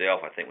in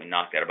itself, I think we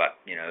knocked out about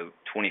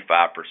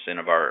 25%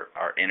 of our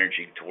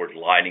energy towards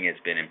lighting has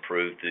been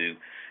improved through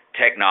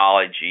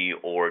technology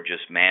or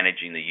just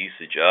managing the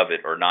usage of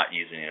it or not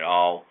using it at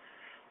all.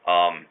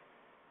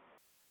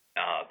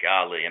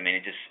 Golly, I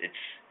mean,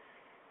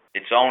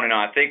 it's on and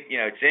on. I think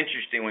it's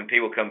interesting when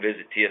people come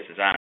visit TS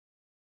Design.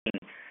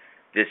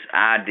 This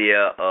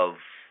idea of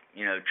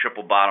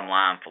triple bottom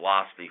line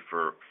philosophy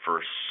for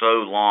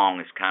so long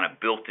is kind of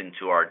built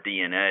into our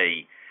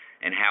DNA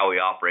and how we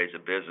operate as a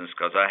business.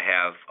 Because I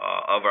have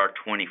of our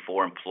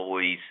 24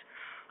 employees,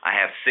 I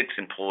have 6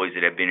 employees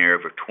that have been here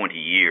over 20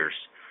 years.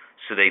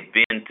 So they've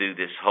been through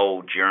this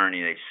whole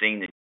journey. They've seen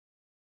the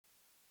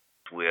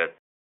with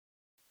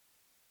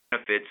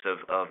benefits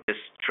of this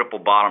triple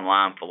bottom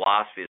line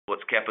philosophy is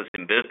what's kept us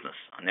in business.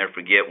 I'll never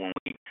forget when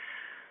we,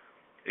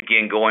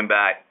 again, going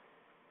back,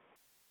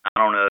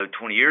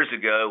 20 years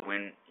ago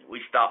when we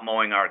stopped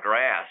mowing our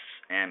grass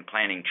and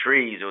planting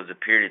trees. There was a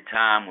period of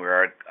time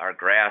where our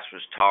grass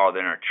was taller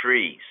than our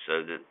trees.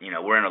 So that,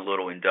 we're in a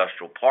little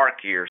industrial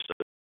park here, so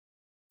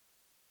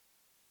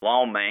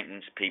lawn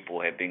maintenance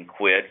people had been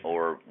quit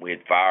or we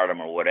had fired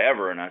them or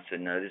whatever, and I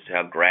said, no, this is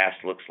how grass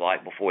looks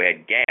like before we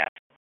had gas.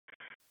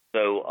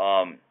 So,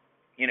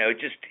 it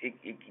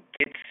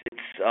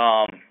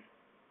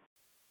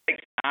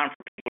takes time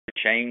for people to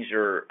change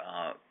their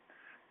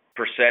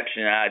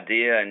perception and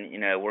idea, and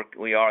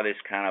we are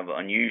this kind of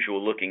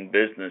unusual looking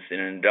business in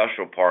an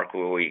industrial park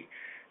where we,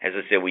 as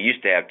I said, we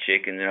used to have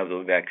chickens and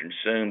we got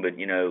consumed, but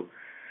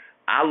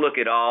I look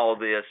at all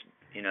this,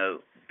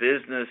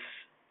 business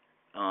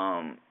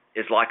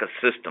is like a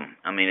system.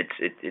 I mean,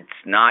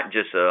 it's not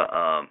just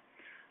a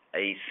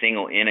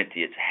single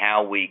entity. It's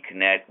how we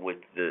connect with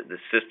the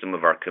system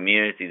of our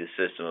community, the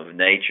system of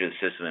nature, the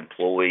system of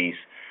employees.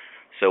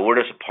 So we're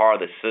just a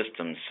part of the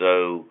system.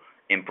 So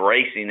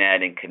embracing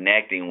that and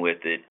connecting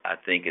with it, I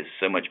think, is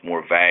so much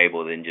more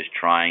valuable than just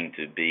trying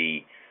to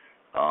be,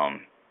 a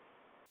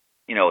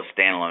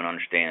standalone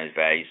understanding of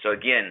values. So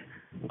again,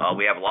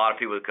 we have a lot of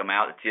people that come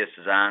out to TS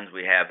Designs.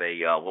 We have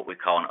what we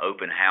call an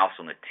open house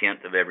on the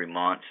 10th of every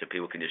month, so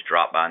people can just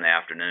drop by in the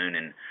afternoon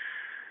and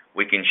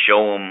we can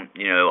show them,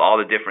 all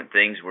the different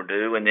things we're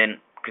doing, and then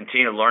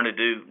continue to learn to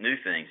do new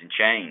things and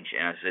change.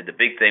 And I said the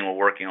big thing we're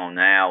working on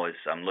now is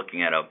I'm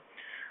looking at a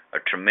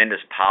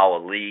tremendous pile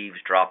of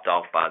leaves dropped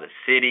off by the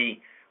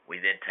city. We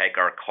then take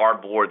our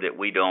cardboard that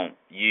we don't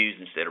use,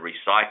 instead of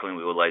recycling,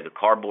 we will lay the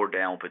cardboard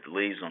down, put the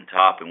leaves on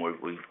top, and we're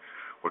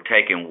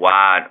taking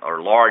wide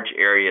or large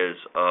areas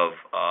of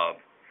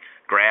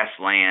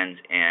grasslands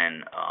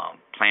and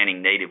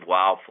planting native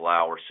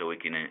wildflowers so we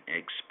can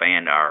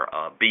expand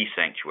our bee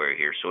sanctuary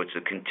here. So it's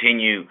a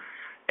continued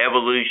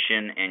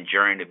evolution and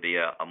journey to be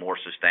a more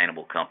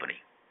sustainable company.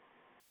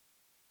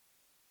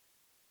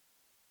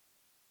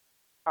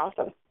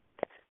 Awesome.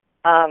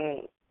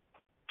 I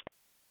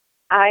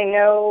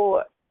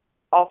know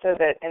also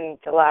that in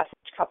the last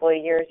couple of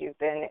years you've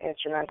been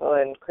instrumental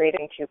in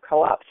creating 2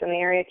 co-ops in the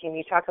area. Can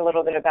you talk a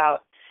little bit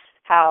about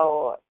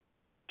how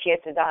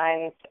TS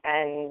Designs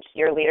and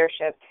your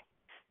leadership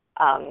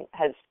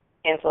has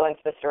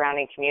influenced the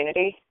surrounding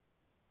community?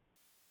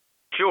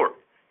 Sure.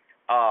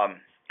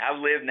 I've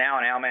lived now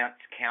in Alamance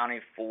County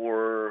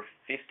for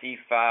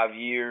 55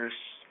 years,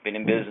 been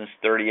in business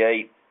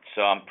 38,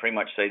 so I'm pretty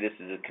much say this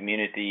is a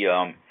community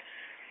I'm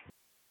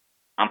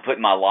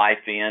putting my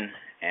life in.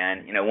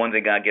 And, one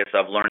thing I guess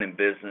I've learned in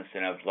business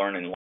and I've learned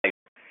in life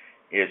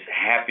is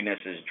happiness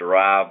is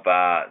derived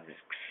by the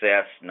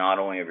success not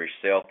only of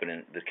yourself but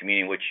in the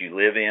community in which you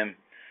live in.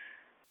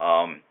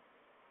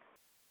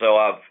 So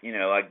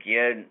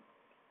again,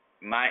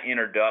 my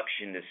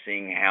introduction to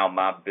seeing how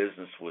my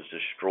business was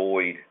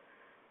destroyed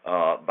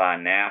by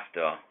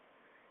NAFTA,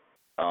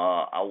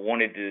 I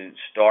wanted to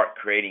start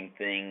creating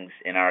things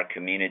in our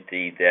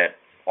community that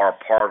are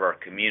part of our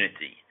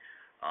community.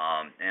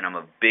 and I'm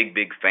a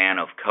big fan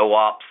of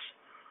co-ops.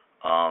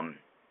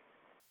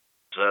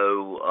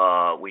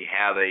 So we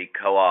have a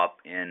co-op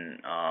in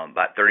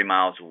about 30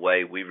 miles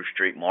away, Weaver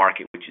Street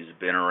Market, which has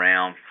been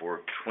around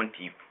for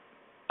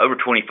over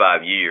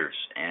 25 years,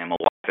 and my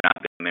wife and I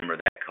have been a member of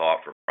that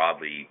co-op for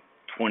probably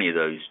 20 of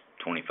those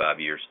 25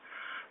 years.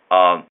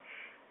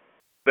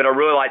 But I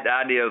really like the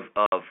idea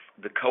of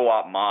the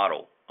co-op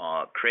model,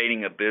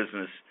 creating a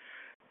business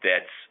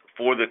that's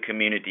for the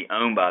community,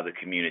 owned by the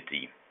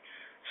community.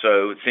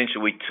 So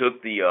essentially we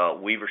took the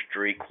Weaver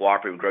Street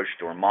Cooperative Grocery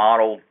Store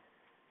model.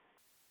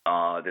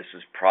 This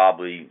is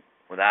probably,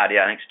 without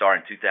idea, I think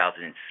started in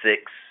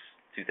 2006,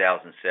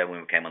 2007, we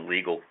became a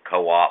legal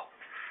co-op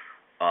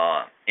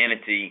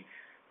entity.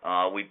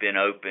 We've been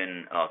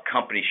open.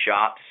 Company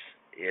Shops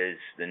is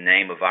the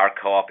name of our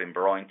co-op in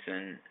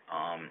Burlington.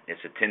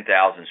 It's a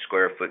 10,000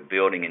 square foot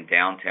building in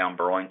downtown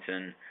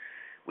Burlington.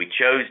 We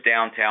chose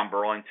downtown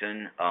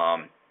Burlington.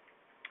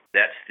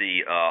 That's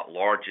the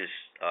largest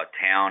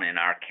town in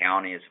our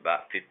county. It's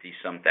about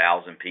 50-some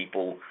thousand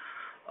people.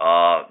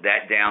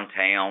 That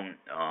downtown,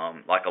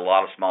 like a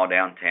lot of small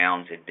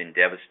downtowns, had been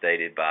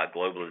devastated by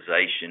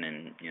globalization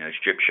and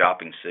strip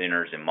shopping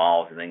centers and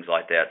malls and things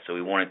like that. So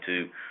we wanted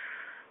to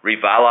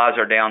revitalize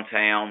our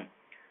downtown.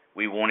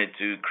 We wanted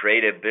to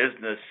create a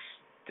business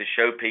to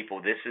show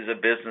people this is a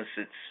business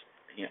that's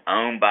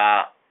owned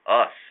by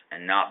us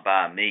and not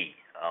by me.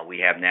 We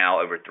have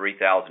now over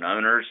 3,000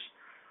 owners.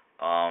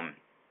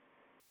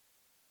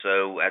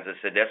 So as I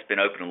said, that's been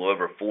open a little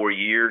over 4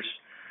 years.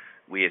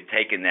 We have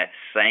taken that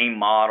same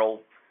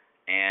model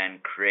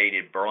and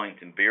created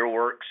Burlington Beer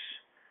Works,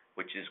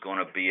 which is going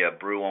to be a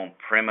brew on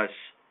premise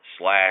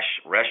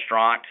 /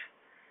 restaurant.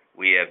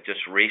 We have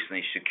just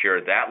recently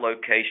secured that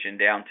location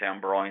downtown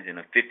Burlington,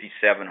 a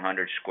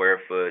 5,700 square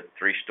foot,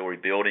 3-story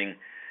building.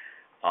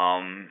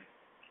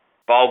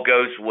 If all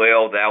goes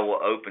well, that will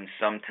open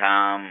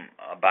sometime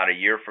about a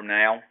year from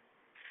now.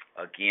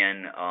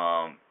 Again,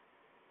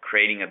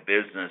 creating a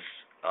business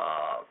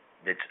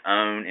that's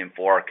owned and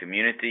for our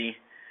community.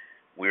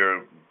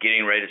 We're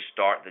getting ready to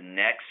start the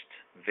next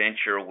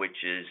venture,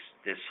 which is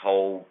this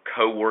whole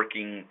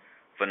co-working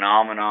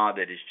phenomena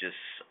that is just,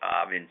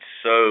 I've been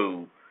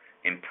so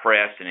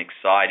impressed and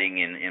exciting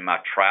in my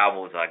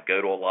travels. I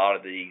go to a lot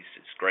of these.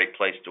 It's a great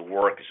place to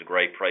work. It's a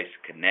great place to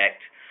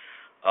connect.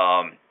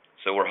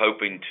 So we're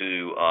hoping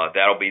to,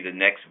 that'll be the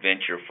next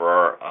venture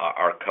for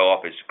our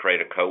co-op, is to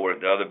create a co-work.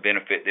 The other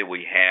benefit that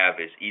we have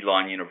is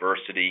Elon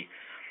University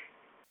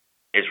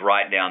is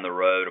right down the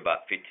road,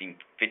 about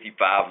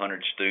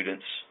 5,500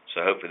 students.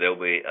 So hopefully they'll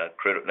be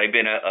they've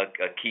been a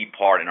key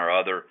part in our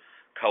other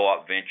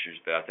co-op ventures,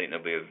 but I think they'll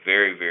be a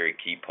very, very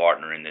key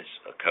partner in this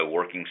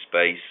co-working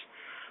space.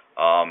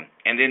 And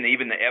then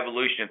even the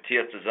evolution of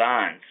TS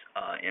Designs.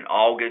 In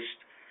August,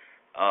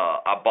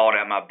 I bought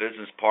out my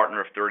business partner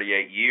of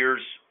 38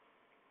 years.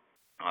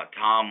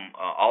 Tom,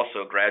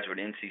 also a graduate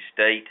of NC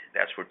State.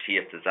 That's where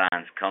TS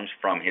Designs comes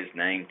from, his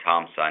name,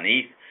 Tom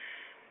Sineath.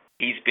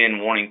 He's been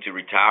wanting to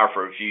retire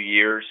for a few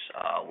years.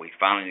 We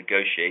finally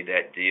negotiated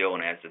that deal,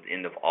 and as of the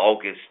end of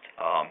August,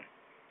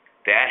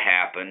 that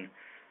happened.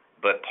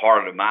 But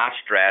part of my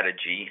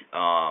strategy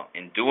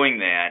in doing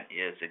that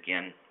is,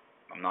 again,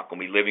 I'm not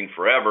going to be living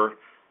forever.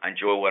 I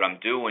enjoy what I'm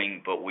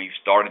doing, but we've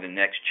started the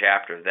next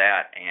chapter of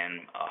that,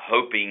 and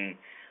hoping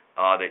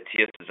that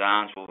TS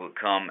Designs will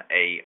become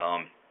a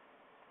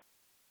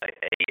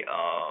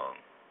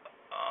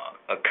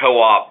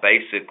co-op,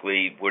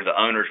 basically, where the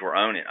owners will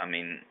own it. I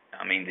mean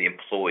the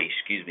employees,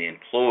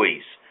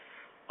 employees.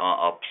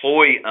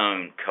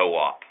 Employee-owned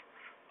co-op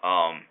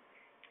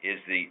is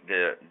the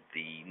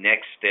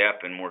next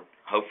step, and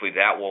hopefully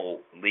that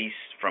will, at least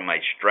from a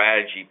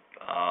strategy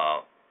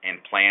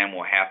and plan,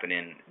 will happen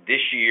in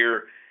this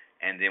year,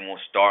 and then we'll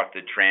start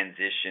the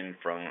transition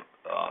from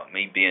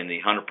me being the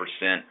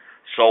 100%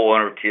 sole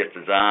owner of TS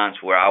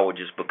Designs, where I will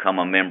just become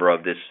a member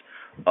of this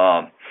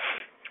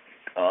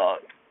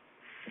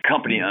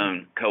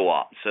company-owned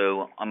co-op.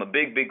 So I'm a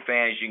big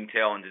fan, as you can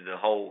tell, into the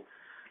whole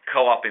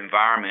co-op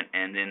environment,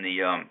 and then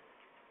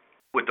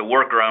with the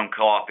worker-owned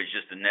co-op is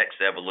just the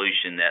next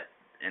evolution,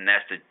 and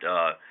that's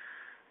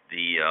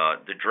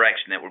the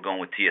direction that we're going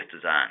with TS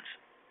Designs.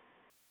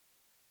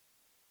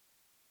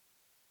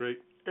 Great.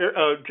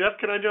 Jeff,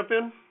 can I jump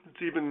in?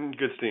 It's Eben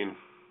Goodstein.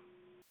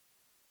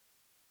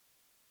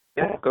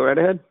 Yeah, go right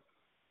ahead.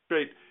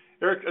 Great.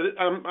 Eric,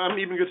 I'm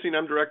Eben Goodstein.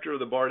 I'm director of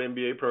the BARD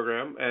MBA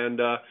program,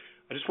 and I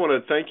just want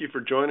to thank you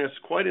for joining us.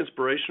 Quite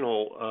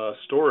inspirational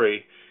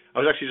story. I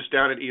was actually just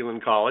down at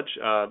Elon College.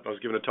 I was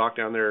giving a talk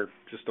down there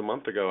just a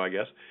month ago, I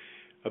guess.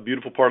 A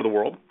beautiful part of the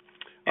world.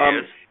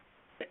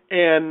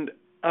 And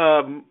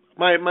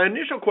my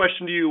initial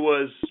question to you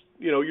was,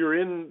 you're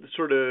in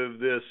sort of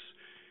this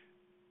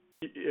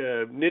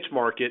niche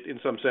market in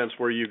some sense,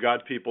 where you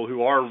got people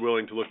who are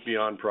willing to look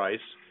beyond price.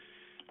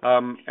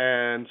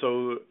 And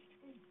so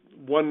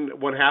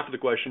one half of the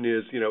question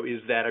is,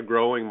 is that a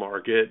growing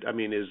market? I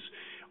mean, is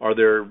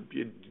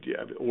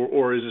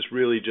this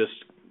really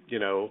just,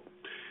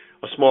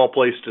 a small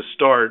place to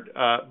start?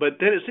 But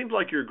then it seems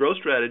like your growth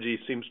strategy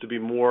seems to be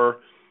more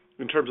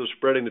in terms of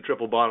spreading the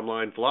triple bottom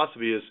line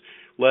philosophy is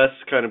less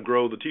kind of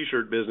grow the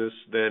T-shirt business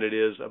than it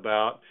is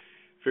about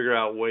figure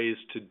out ways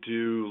to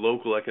do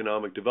local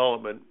economic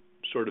development,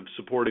 sort of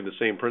supporting the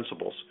same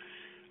principles,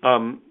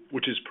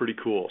 which is pretty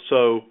cool.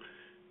 So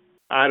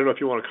I don't know if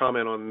you want to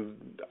comment on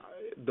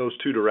those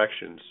two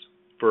directions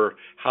for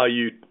how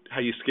you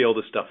scale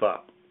this stuff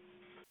up.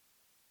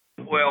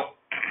 Well,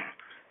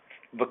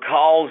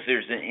 because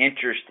there's an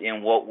interest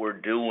in what we're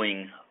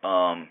doing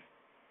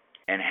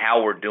and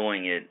how we're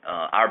doing it,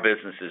 our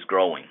business is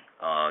growing.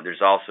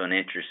 There's also an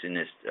interest in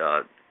this,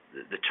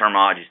 the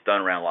terminology is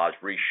thrown around a lot, is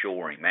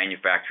reshoring,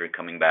 manufacturing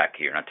coming back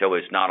here. And I tell you,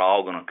 it's not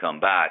all going to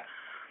come back,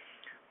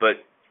 but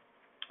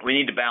we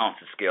need to balance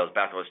the scales.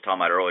 Back to what I was talking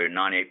about earlier,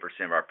 98%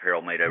 of our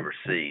apparel made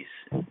overseas.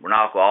 We're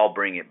not going to all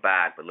bring it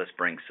back, but let's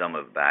bring some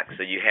of it back.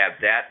 So you have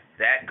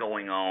that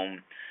going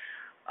on.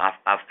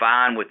 I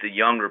find with the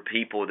younger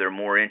people, they're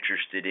more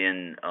interested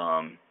in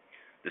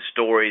the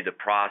story, the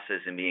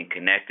process, and being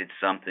connected to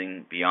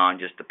something beyond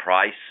just the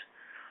price.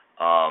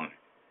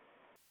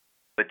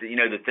 But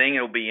the thing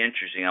that will be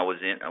interesting, I was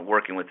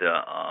working with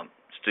a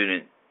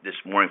student this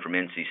morning from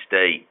NC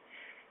State,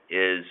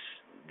 is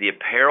the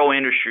apparel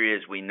industry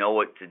as we know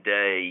it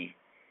today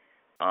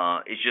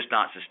is just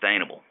not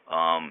sustainable.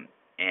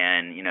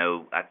 And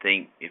I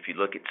think if you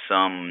look at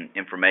some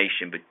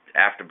information, but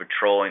after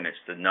petroleum, it's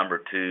the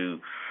number 2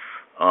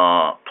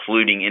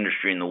 polluting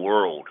industry in the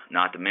world.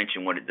 Not to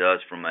mention what it does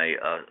from a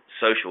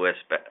social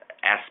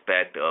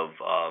aspect of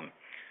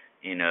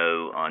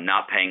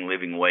not paying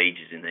living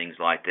wages and things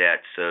like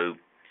that. So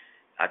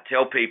I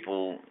tell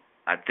people,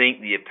 I think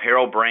the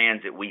apparel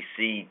brands that we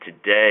see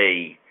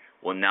today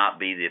will not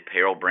be the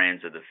apparel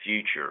brands of the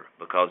future,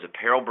 because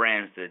apparel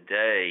brands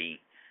today,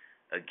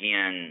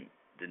 again,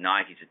 the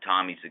Nikes, the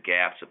Tommys, the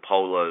Gaps, the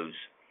Polos,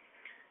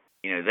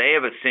 they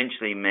have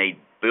essentially made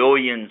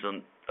billions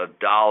of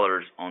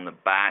dollars on the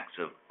backs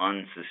of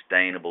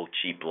unsustainable,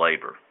 cheap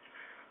labor.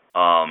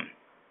 And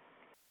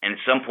at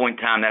some point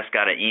in time, that's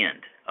got to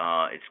end.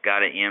 It's got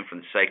to end for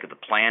the sake of the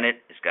planet.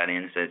 It's got to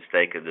end for the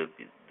sake of the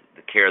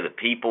care of the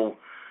people.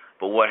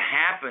 But what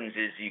happens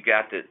is you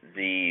got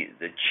the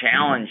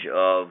challenge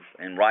of,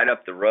 and right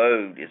up the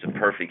road is a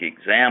perfect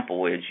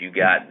example, is you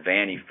got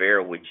Vanity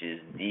Fair, which is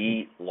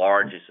the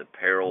largest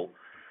apparel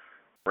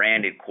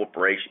branded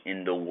corporation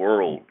in the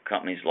world.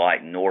 Companies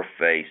like North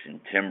Face and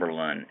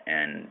Timberland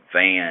and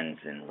Vans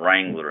and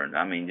Wrangler, and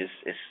I mean,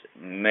 it's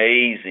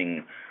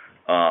amazing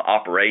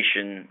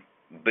operation,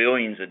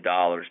 billions of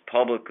dollars,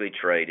 publicly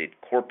traded,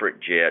 corporate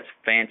jets,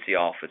 fancy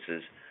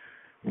offices.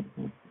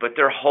 But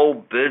their whole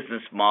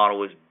business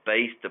model is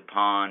based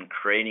upon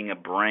creating a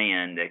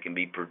brand that can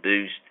be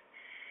produced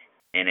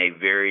in a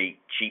very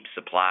cheap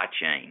supply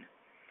chain.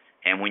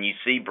 And when you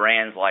see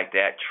brands like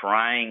that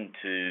trying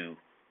to,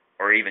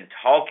 or even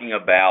talking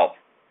about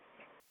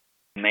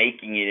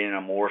making it in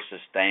a more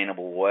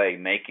sustainable way,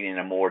 making it in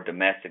a more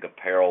domestic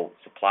apparel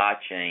supply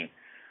chain,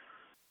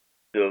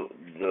 the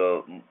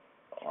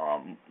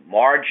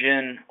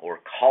margin or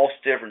cost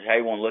difference, how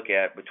you want to look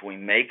at it,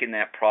 between making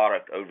that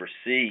product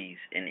overseas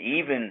and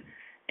even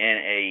in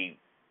a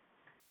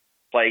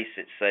place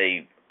that,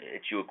 say,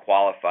 that you would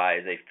qualify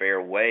as a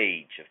fair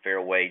wage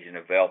in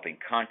a developing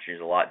country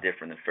is a lot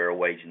different than fair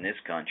wage in this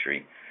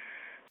country.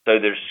 So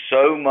there's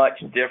so much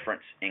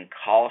difference in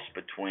cost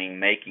between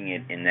making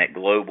it in that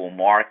global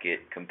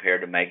market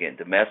compared to making it in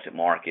the domestic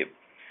market.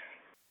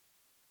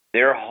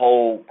 Their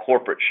whole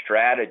corporate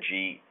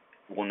strategy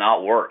will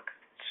not work.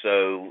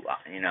 So,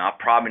 I'm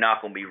probably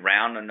not going to be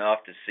around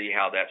enough to see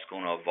how that's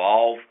going to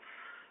evolve.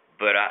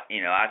 But,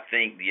 I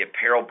think the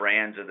apparel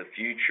brands of the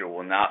future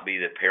will not be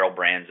the apparel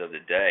brands of the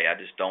day. I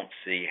just don't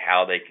see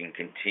how they can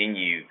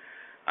continue.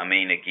 I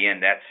mean, again,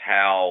 that's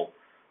how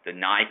the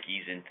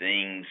Nikes and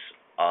things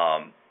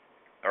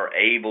are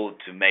able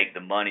to make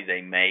the money they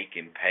make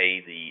and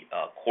pay the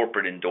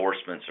corporate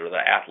endorsements or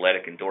the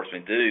athletic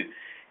endorsement due,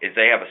 is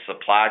they have a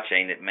supply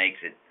chain that makes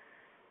it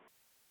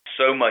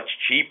so much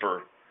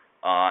cheaper.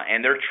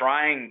 And they're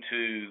trying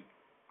to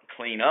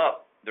clean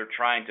up. They're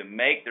trying to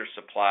make their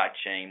supply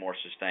chain more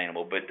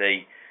sustainable. But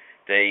the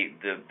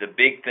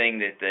big thing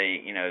that the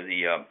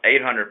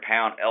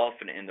 800-pound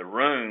elephant in the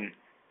room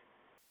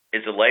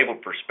is a label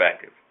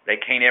perspective. They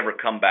can't ever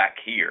come back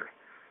here,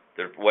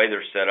 the way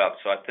they're set up.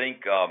 So I think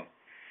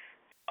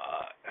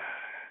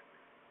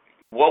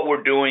what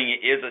we're doing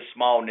is a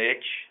small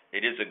niche.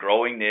 It is a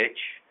growing niche.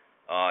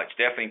 It's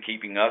definitely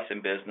keeping us in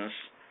business.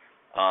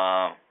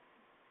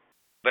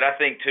 But I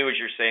think, too, as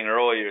you're saying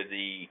earlier,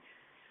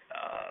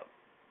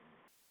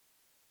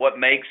 what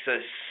makes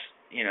us,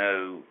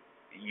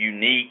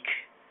 unique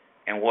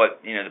and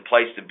what, the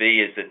place to be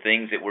is the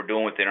things that we're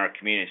doing within our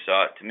community. So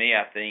to me,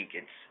 I think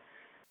it's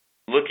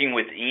looking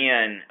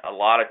within a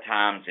lot of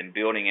times and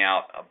building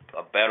out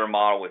a better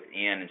model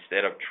within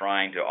instead of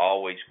trying to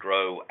always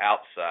grow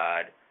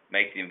outside,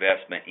 make the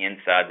investment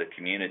inside the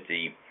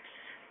community,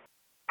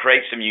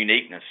 create some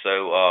uniqueness.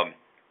 So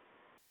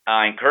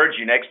I encourage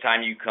you next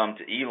time you come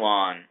to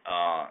Elon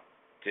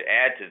to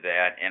add to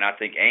that. And I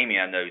think Amy,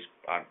 I'm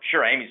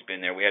sure Amy's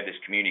been there. We have this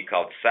community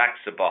called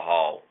Saxaba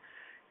Hall,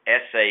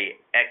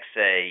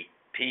 SAXAPAHAW.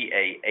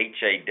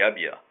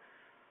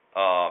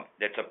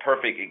 That's a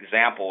perfect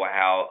example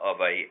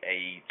of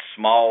a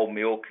small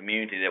mill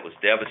community that was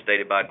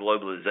devastated by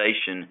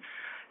globalization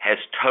has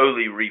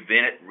totally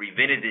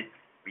reinvented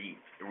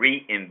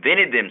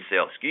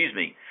themselves,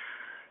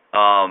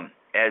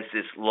 as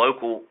this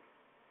local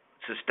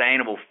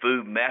sustainable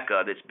food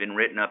mecca that's been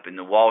written up in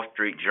the Wall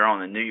Street Journal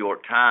and the New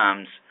York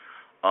Times,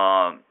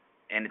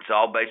 and it's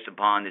all based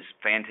upon this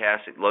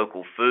fantastic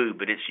local food,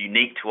 but it's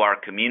unique to our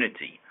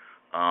community.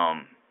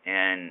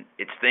 And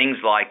it's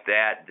things like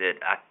that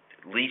at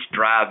least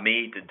drive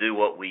me to do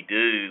what we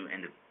do,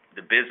 and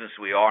the business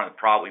we are and the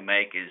product we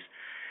make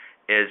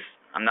is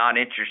I'm not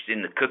interested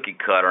in the cookie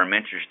cutter. I'm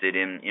interested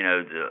in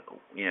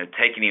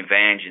taking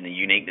advantage of the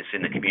uniqueness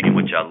in the community in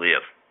which I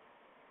live.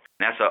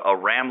 And that's a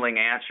rambling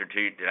answer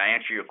to. Did I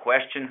answer your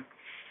question?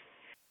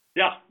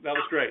 Yeah, that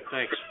was great.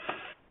 Thanks.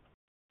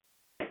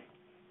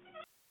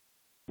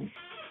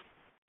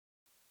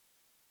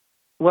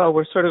 Well,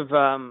 we're sort of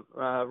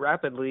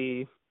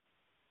rapidly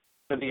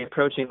going to be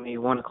approaching the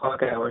 1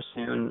 o'clock hour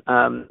soon.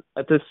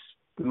 At this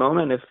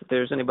moment, if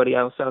there's anybody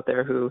else out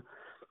there who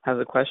has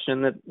a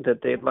question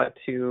that they'd like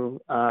to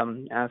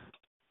ask,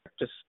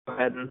 just go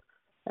ahead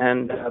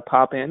and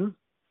pop in.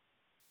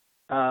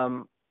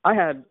 I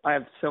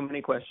have so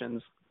many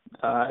questions.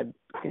 I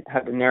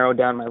had to narrow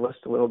down my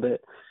list a little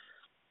bit.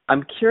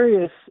 I'm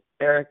curious,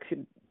 Eric,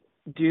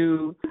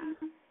 do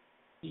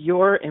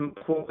your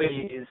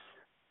employees,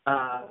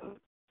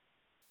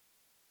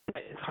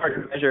 it's hard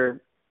to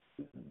measure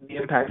the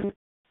impact,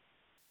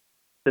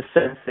 the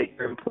sense that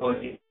your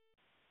employees.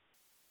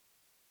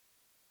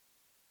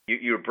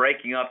 You're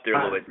breaking up there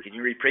a little bit. Can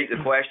you repeat the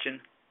question?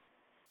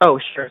 Oh,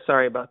 sure.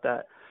 Sorry about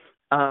that.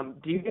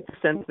 Do you get the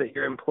sense that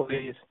your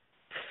employees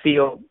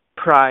feel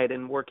pride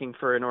in working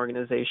for an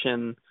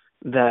organization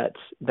that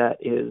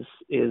is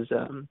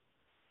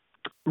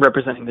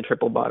representing the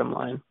triple bottom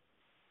line?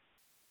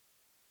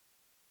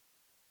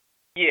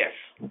 Yes,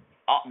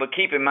 but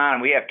keep in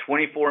mind we have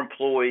 24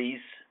 employees,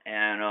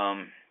 and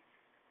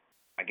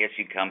I guess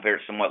you compare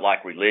it somewhat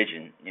like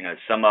religion.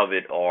 Some of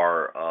it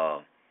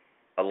are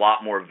a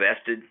lot more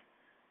vested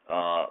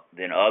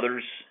than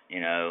others.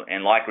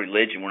 And like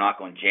religion, we're not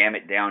going to jam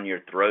it down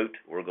your throat.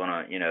 We're going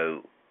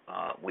to,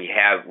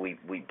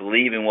 we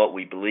believe in what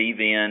we believe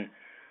in.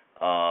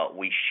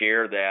 We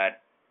share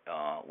that.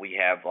 We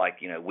have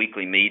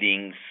weekly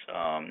meetings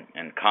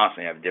and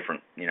constantly have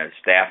different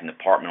staff and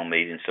departmental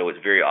meetings. So it's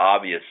very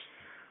obvious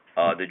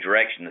the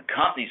direction the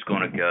company's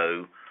going to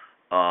go.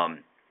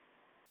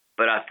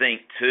 But I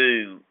think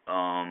too,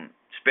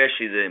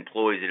 especially the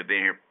employees that have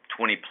been here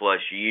 20 plus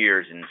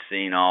years and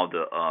seen all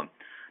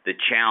the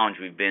challenge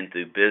we've been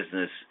through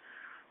business,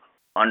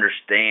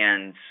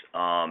 understands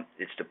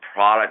it's the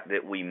product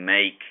that we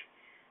make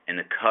and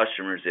the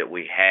customers that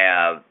we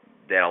have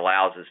that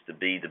allows us to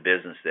be the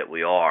business that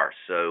we are.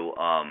 So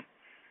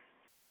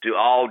to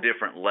all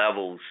different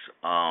levels,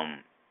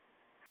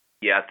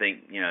 I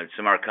think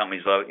some of our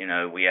companies,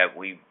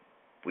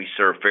 we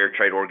serve fair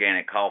trade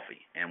organic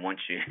coffee, and once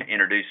you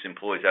introduce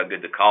employees how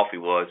good the coffee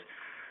was,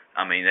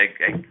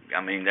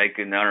 they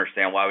couldn't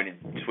understand why we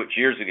didn't switch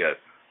years ago.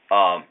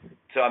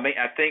 So I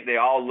think they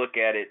all look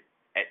at it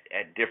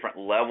at different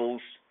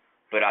levels,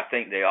 but I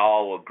think they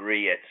all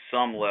agree at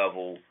some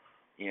level,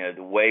 the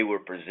way we're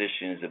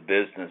positioned as a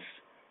business,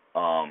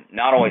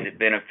 not only has it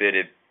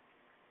benefited,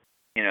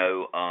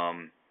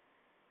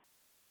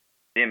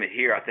 them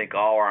here. I think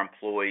all our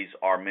employees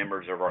are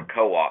members of our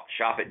co-op,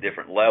 shop at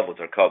different levels.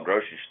 They're called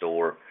grocery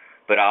store,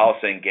 but I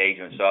also engage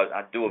them. So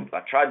I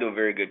try to do a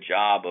very good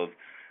job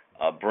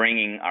of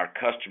bringing our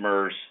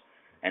customers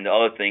and the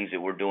other things that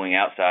we're doing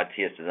outside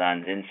TS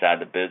Designs inside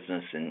the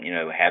business, and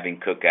having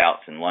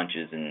cookouts and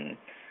lunches and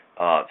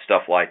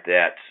stuff like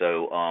that.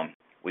 So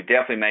we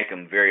definitely make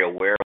them very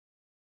aware of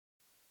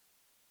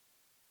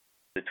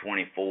the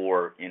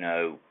 24.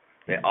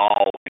 They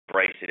all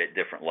embrace it at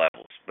different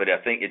levels. But I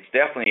think it's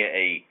definitely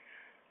a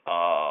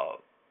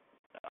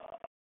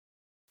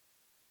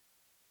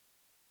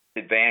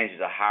advantage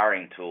as a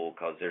hiring tool,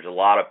 because there's a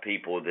lot of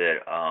people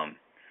that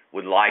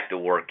would like to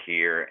work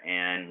here,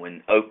 and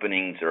when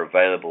openings are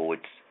available,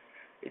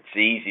 it's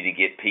easy to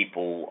get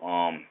people,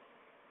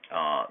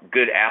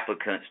 good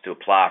applicants to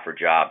apply for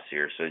jobs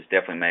here. So it's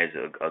definitely made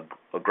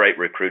a great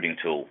recruiting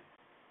tool.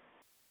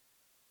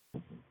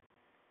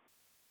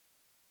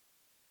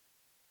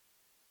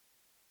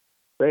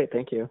 Great,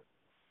 thank you.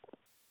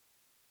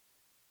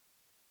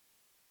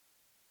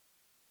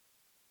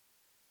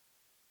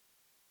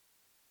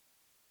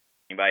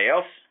 Anybody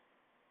else?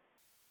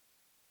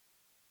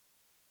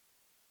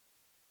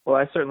 Well,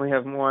 I certainly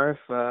have more.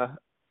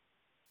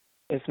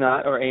 If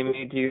not, or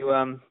Amy, do you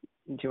want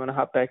to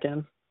hop back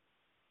in?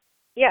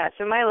 Yeah.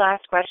 So my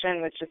last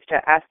question was just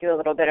to ask you a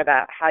little bit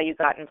about how you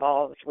got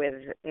involved with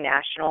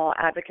national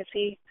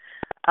advocacy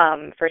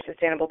for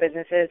sustainable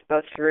businesses,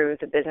 both through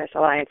the Business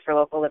Alliance for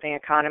Local Living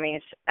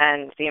Economies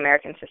and the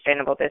American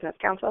Sustainable Business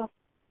Council.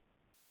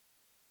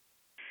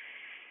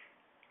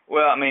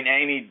 Well,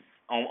 Amy,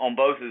 on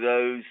both of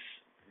those,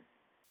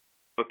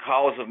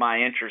 because of my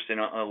interest in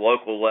a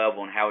local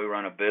level and how we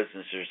run a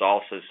business, there's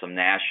also some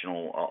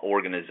national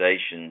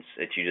organizations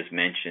that you just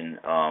mentioned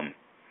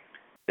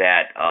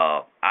that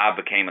I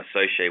became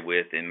associated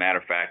with. And matter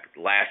of fact,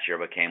 last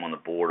year I became on the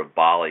board of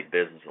Bali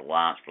Business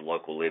Alliance for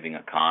Local Living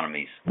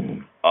Economies.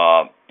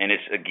 And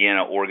it's, again,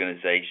 an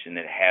organization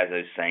that has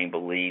those same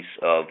beliefs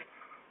of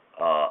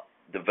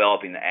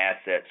developing the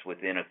assets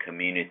within a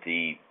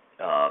community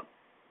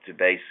to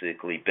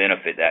basically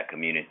benefit that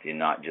community and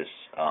not just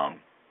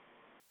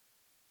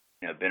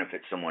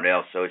benefit someone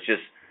else. So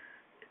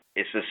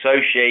it's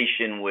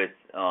association with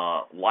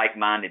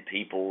like-minded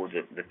people,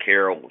 the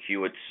Carol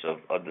Hewitts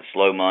of the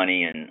slow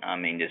money, and I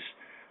mean just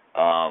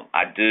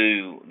I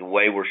do the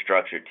way we're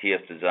structured at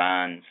TS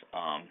Designs.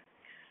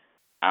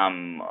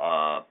 I'm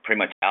pretty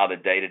much out of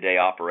the day-to-day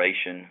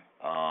operation,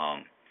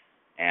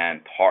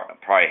 and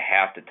probably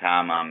half the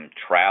time I'm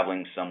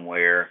traveling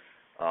somewhere,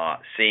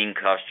 seeing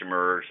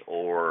customers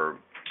or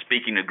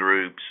speaking to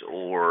groups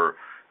or,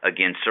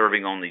 again,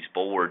 serving on these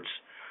boards.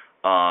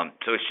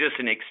 So it's just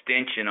an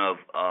extension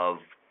of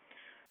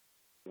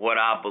what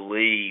I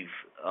believe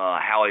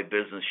how a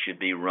business should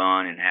be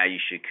run and how you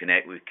should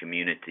connect with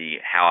community,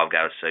 how I've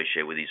got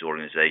associated with these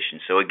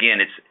organizations. So,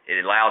 again,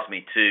 it allows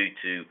me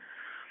to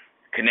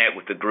connect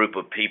with a group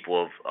of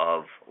people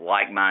of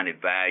like-minded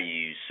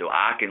values so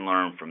I can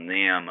learn from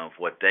them of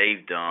what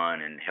they've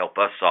done and help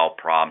us solve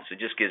problems. So it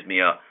just gives me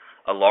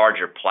a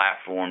larger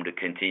platform to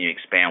continue to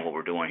expand what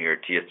we're doing here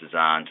at TS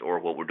Designs or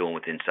what we're doing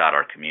inside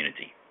our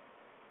community.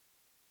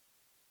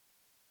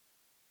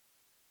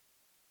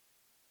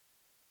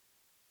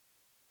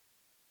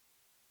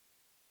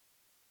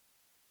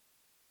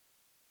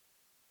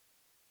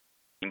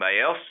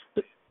 Anybody else?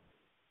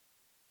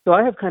 So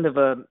I have kind of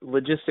a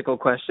logistical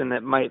question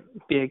that might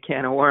be a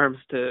can of worms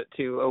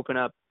to open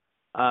up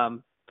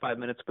 5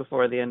 minutes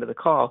before the end of the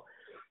call.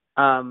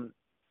 I'm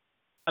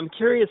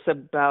curious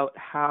about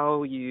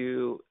how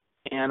you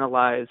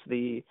analyze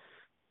the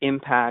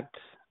impact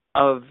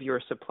of your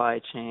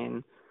supply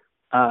chain.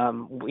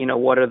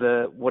 What are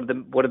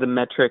the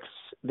metrics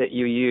that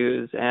you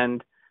use,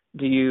 and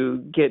do you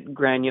get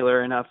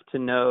granular enough to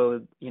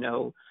know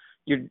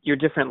your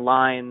different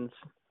lines?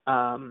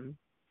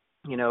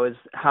 Is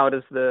how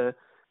does the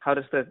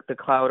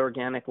Cloud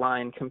Organic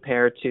line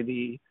compare to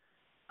the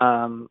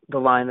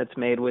line that's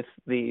made with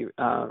the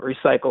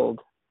recycled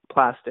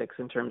plastics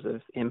in terms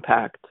of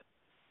impact?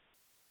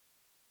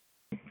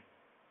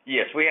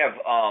 Yes, we have.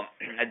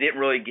 I didn't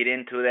really get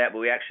into that, but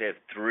we actually have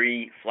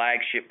 3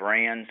 flagship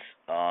brands.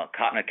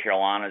 Cotton of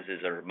Carolinas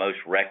is our most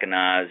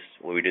recognized,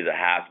 where we do the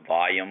highest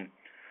volume.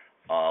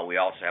 We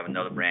also have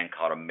another brand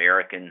called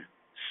American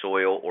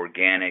Soil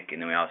Organic,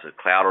 and then we also have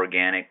Cloud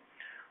Organic.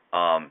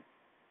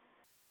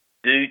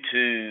 Due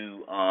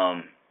to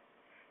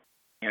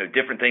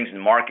different things in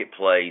the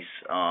marketplace,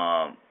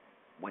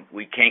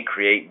 we can't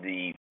create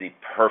the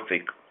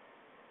perfect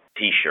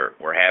T-shirt.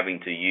 We're having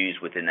to use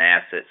within the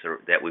assets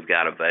that we've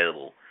got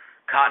available.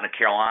 Cotton of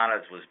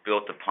Carolinas was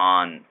built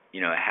upon,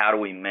 how do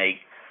we make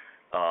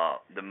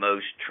the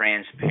most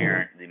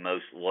transparent, the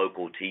most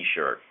local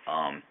T-shirt.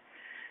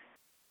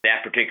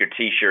 That particular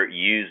T-shirt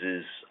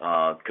uses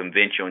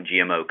conventional and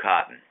GMO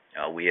cotton.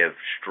 We have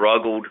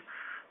struggled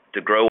to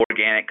grow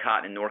organic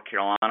cotton in North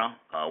Carolina.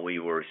 We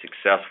were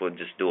successful in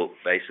just do it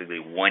basically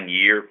 1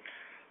 year.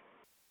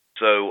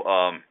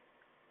 So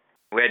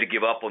we had to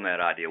give up on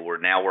that idea. We're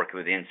now working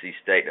with NC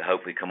State to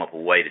hopefully come up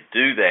with a way to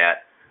do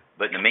that.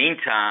 But in the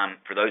meantime,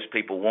 for those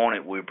people who want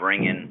it, we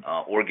bring in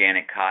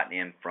organic cotton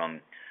in from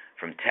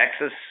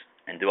Texas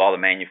and do all the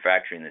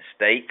manufacturing in the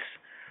States.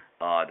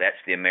 That's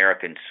the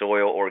American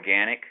Soil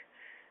Organic.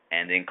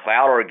 And then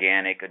Cloud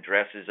Organic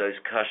addresses those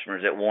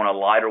customers that want a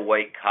lighter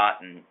weight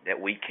cotton that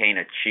we can't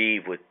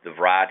achieve with the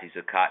varieties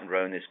of cotton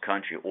grown in this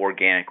country,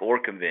 organic or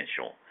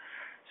conventional.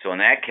 So in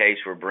that case,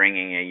 we're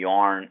bringing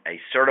a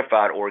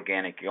certified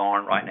organic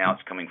yarn. Right now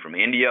it's coming from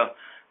India.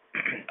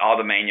 All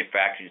the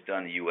manufacturing is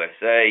done in the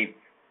USA.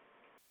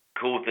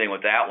 Cool thing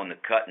with that one, the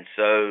cut and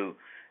sew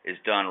is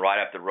done right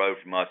up the road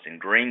from us in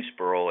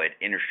Greensboro at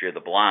Industry of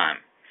the Blind.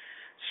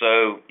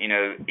 So,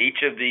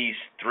 each of these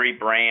 3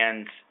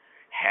 brands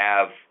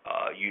have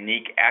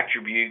unique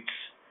attributes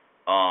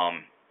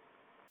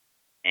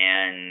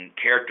and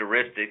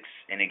characteristics.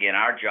 And again,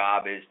 our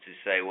job is to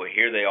say, well,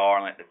 here they are,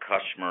 and let the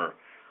customer,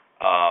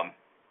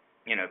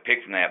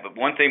 pick from that. But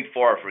one thing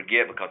before I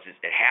forget, because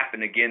it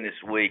happened again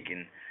this week,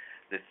 and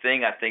the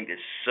thing I think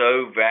that's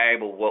so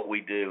valuable what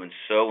we do and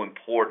so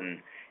important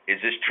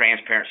is this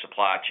transparent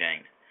supply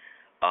chain.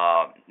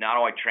 Not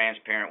only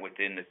transparent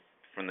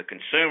from the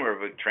consumer,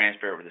 but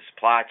transparent with the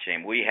supply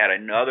chain. We had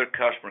another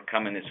customer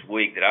come in this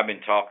week that I've been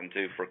talking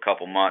to for a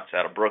couple months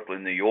out of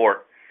Brooklyn, New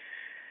York,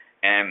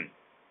 and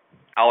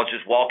I was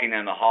just walking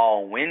in the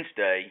hall on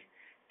Wednesday,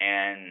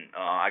 and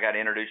I got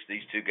introduced to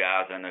these 2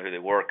 guys. I know who they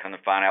were. Come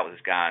to find out with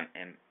this guy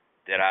and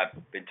that I've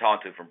been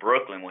talking to from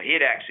Brooklyn. Well, he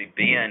had actually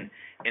been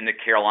in the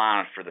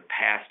Carolinas for the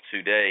past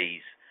 2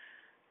 days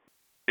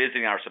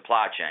visiting our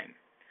supply chain.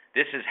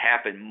 This has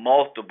happened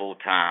multiple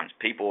times.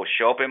 People will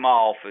show up in my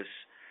office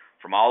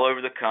from all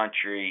over the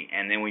country,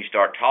 and then we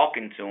start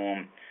talking to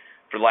them.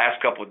 For the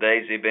last couple of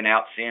days, they've been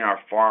out seeing our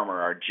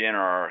farmer, our ginner,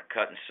 our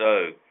cut and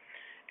sew,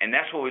 and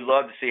that's what we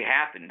love to see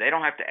happen. They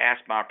don't have to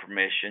ask my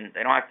permission.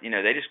 They don't have,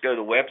 they just go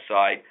to the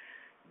website.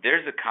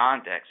 There's the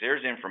contacts.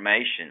 There's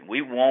information.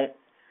 We won't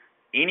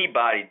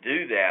anybody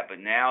do that, but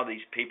now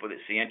these people that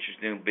see interest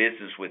in doing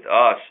business with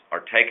us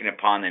are taking it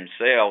upon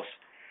themselves,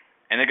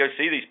 and they go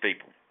see these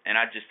people. And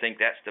I just think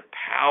that's the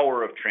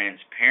power of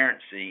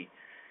transparency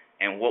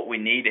and what we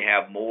need to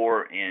have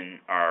more in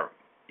our,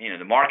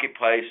 the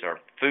marketplace, our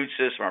food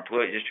system, our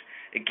political district.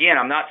 Again,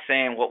 I'm not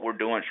saying what we're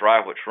doing is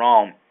right, what's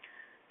wrong,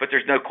 but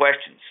there's no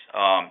questions.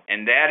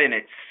 And that in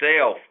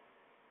itself,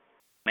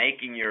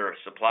 making your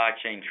supply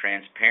chain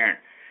transparent,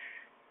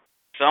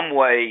 some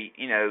way,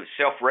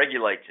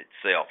 self-regulates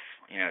itself.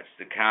 It's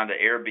the kind of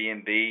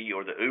Airbnb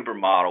or the Uber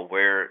model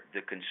where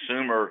the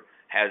consumer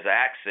has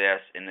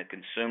access and the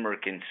consumer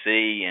can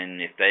see,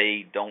 and if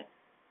they don't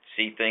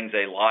see things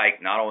they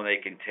like, not only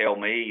they can tell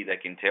me, they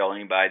can tell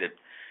anybody that,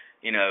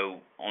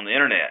 on the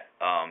internet.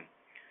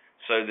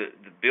 So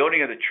the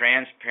building of the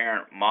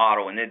transparent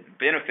model, and the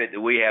benefit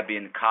that we have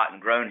being cotton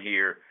grown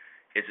here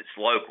is it's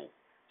local.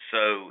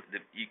 So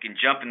you can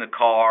jump in the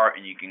car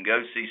and you can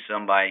go see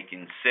somebody, you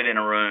can sit in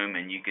a room,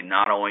 and you can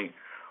not only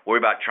worry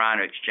about trying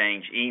to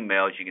exchange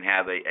emails, you can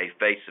have a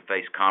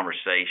face-to-face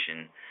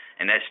conversation.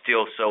 And that's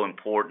still so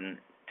important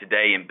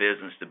today in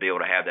business to be able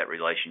to have that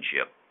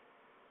relationship.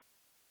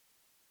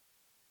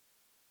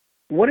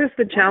 What is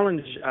the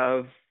challenge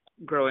of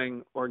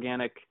growing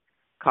organic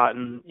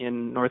cotton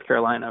in North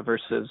Carolina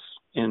versus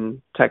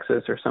in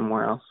Texas or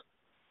somewhere else?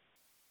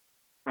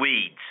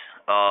 Weeds.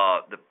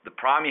 The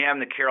problem you have in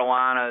the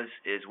Carolinas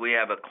is we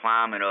have a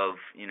climate of,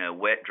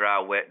 wet, dry,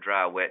 wet,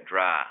 dry, wet,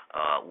 dry.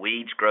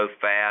 Weeds grow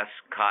fast.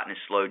 Cotton is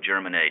slow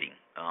germinating.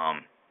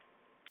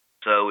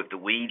 So if the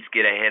weeds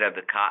get ahead of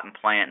the cotton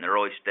plant in the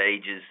early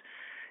stages,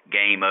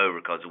 game over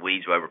because the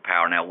weeds will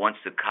overpower. Now, once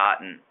the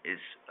cotton is,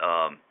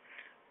 the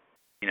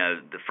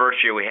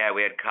first year we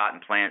had cotton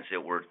plants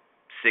that were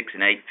 6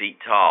 and 8 feet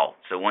tall.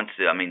 So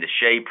the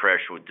shade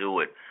pressure would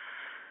do it.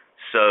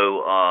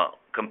 So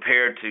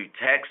compared to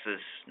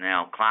Texas,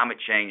 now climate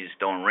change is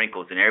throwing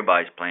wrinkles in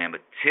everybody's plan,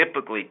 but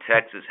typically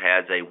Texas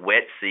has a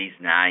wet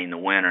season now in the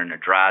winter and a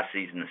dry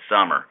season in the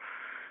summer.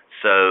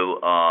 So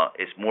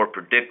it's more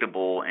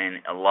predictable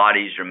and a lot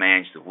easier to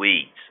manage the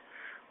weeds.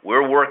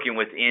 We're working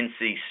with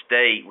NC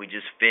State. We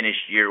just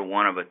finished year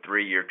 1 of a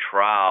 3-year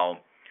trial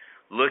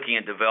looking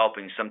at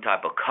developing some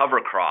type of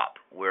cover crop,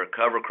 where a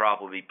cover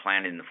crop will be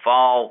planted in the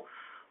fall.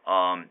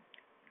 Coming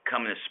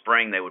the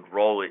spring, they would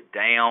roll it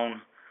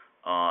down.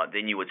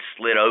 Then you would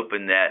slit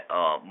open that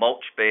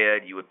mulch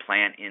bed. You would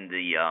plant in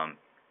the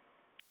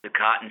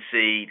cotton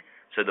seed,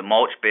 so the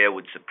mulch bed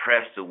would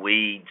suppress the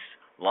weeds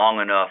long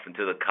enough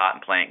until the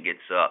cotton plant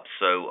gets up.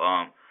 So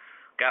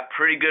got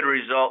pretty good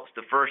results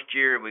the first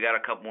year. We got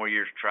a couple more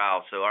years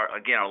trial. So our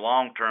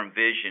long-term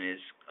vision is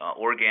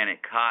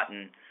organic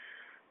cotton.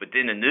 But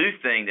then the new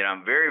thing that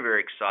I'm very, very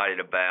excited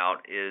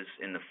about is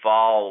in the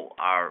fall,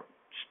 our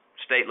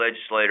state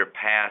legislator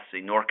passed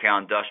the North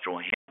Carolina Industrial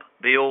Hemp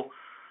Bill.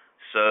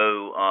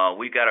 So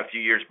we've got a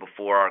few years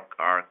before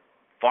our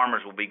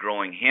farmers will be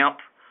growing hemp,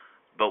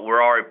 but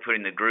we're already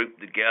putting the group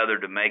together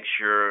to make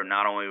sure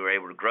not only we're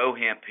able to grow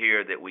hemp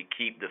here, that we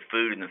keep the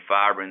food and the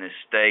fiber in this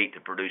state to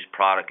produce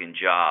product and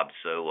jobs.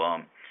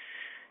 So,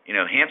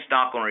 hemp's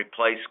not going to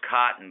replace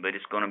cotton, but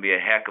it's going to be a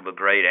heck of a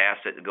great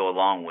asset to go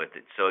along with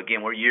it. So,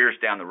 again, we're years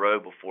down the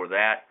road before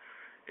that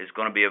is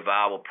going to be a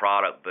viable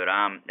product, but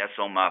that's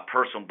on my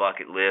personal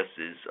bucket list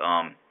is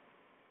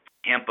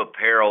hemp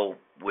apparel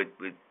with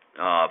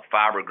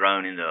fiber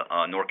grown in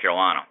North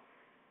Carolina.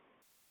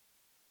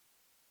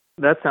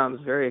 That sounds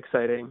very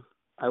exciting.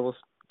 I will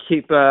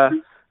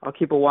I'll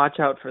keep a watch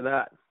out for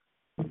that.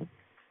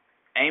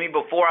 Amy,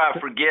 before I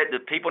forget, do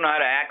people know how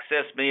to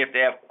access me if they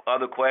have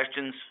other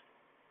questions?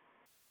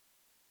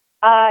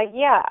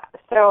 Yeah.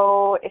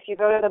 So if you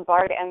go to the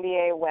BARD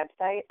MBA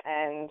website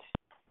and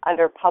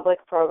under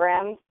public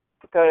programs,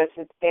 go to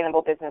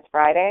Sustainable Business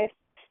Fridays.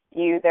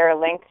 There are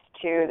links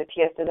to the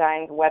TS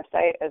Designs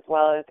website as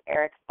well as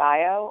Eric's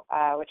bio,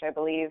 which I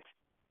believe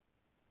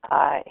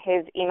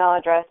his email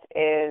address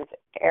is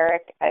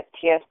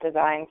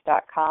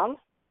eric@tsdesigns.com.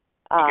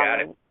 You got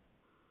it.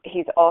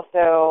 He's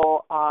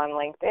also on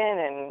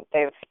LinkedIn, and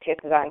TS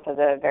Designs has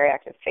a very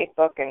active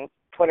Facebook and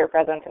Twitter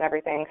presence and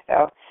everything.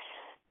 So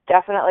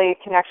definitely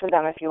connect with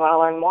them if you want to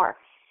learn more.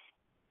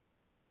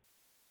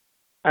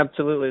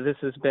 Absolutely. This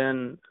has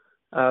been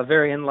a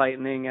very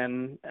enlightening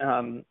and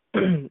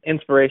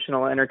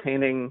inspirational,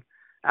 entertaining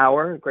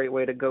hour. A great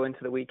way to go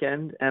into the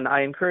weekend. And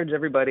I encourage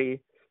everybody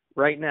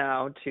right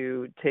now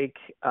to take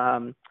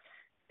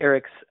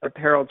Eric's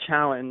apparel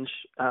challenge,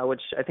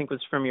 which I think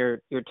was from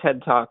your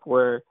TED Talk,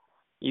 where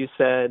you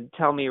said,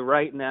 tell me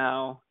right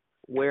now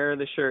where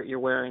the shirt you're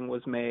wearing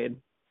was made.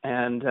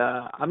 And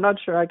I'm not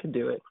sure I could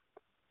do it.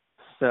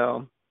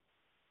 So,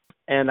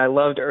 and I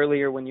loved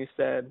earlier when you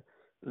said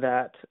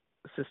that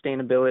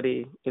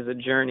sustainability is a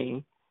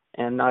journey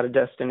and not a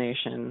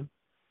destination.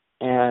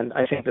 And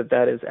I think that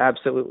that is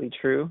absolutely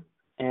true.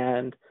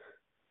 And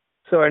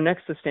so our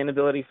next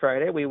Sustainability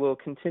Friday, we will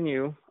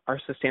continue our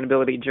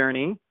sustainability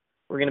journey.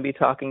 We're going to be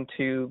talking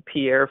to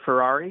Pierre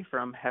Ferrari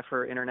from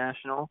Heifer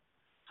International.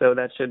 So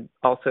that should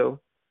also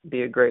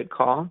be a great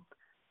call.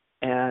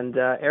 And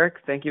Eric,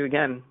 thank you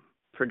again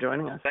for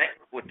joining us.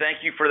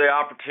 Thank you for the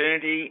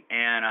opportunity,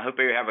 and I hope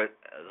you have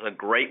a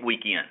great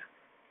weekend.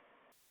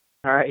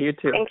 All right, you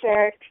too. Thanks,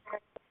 Eric.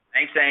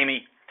 Thanks,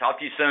 Amy. Talk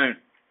to you soon.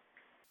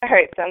 All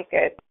right, sounds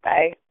good.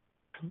 Bye.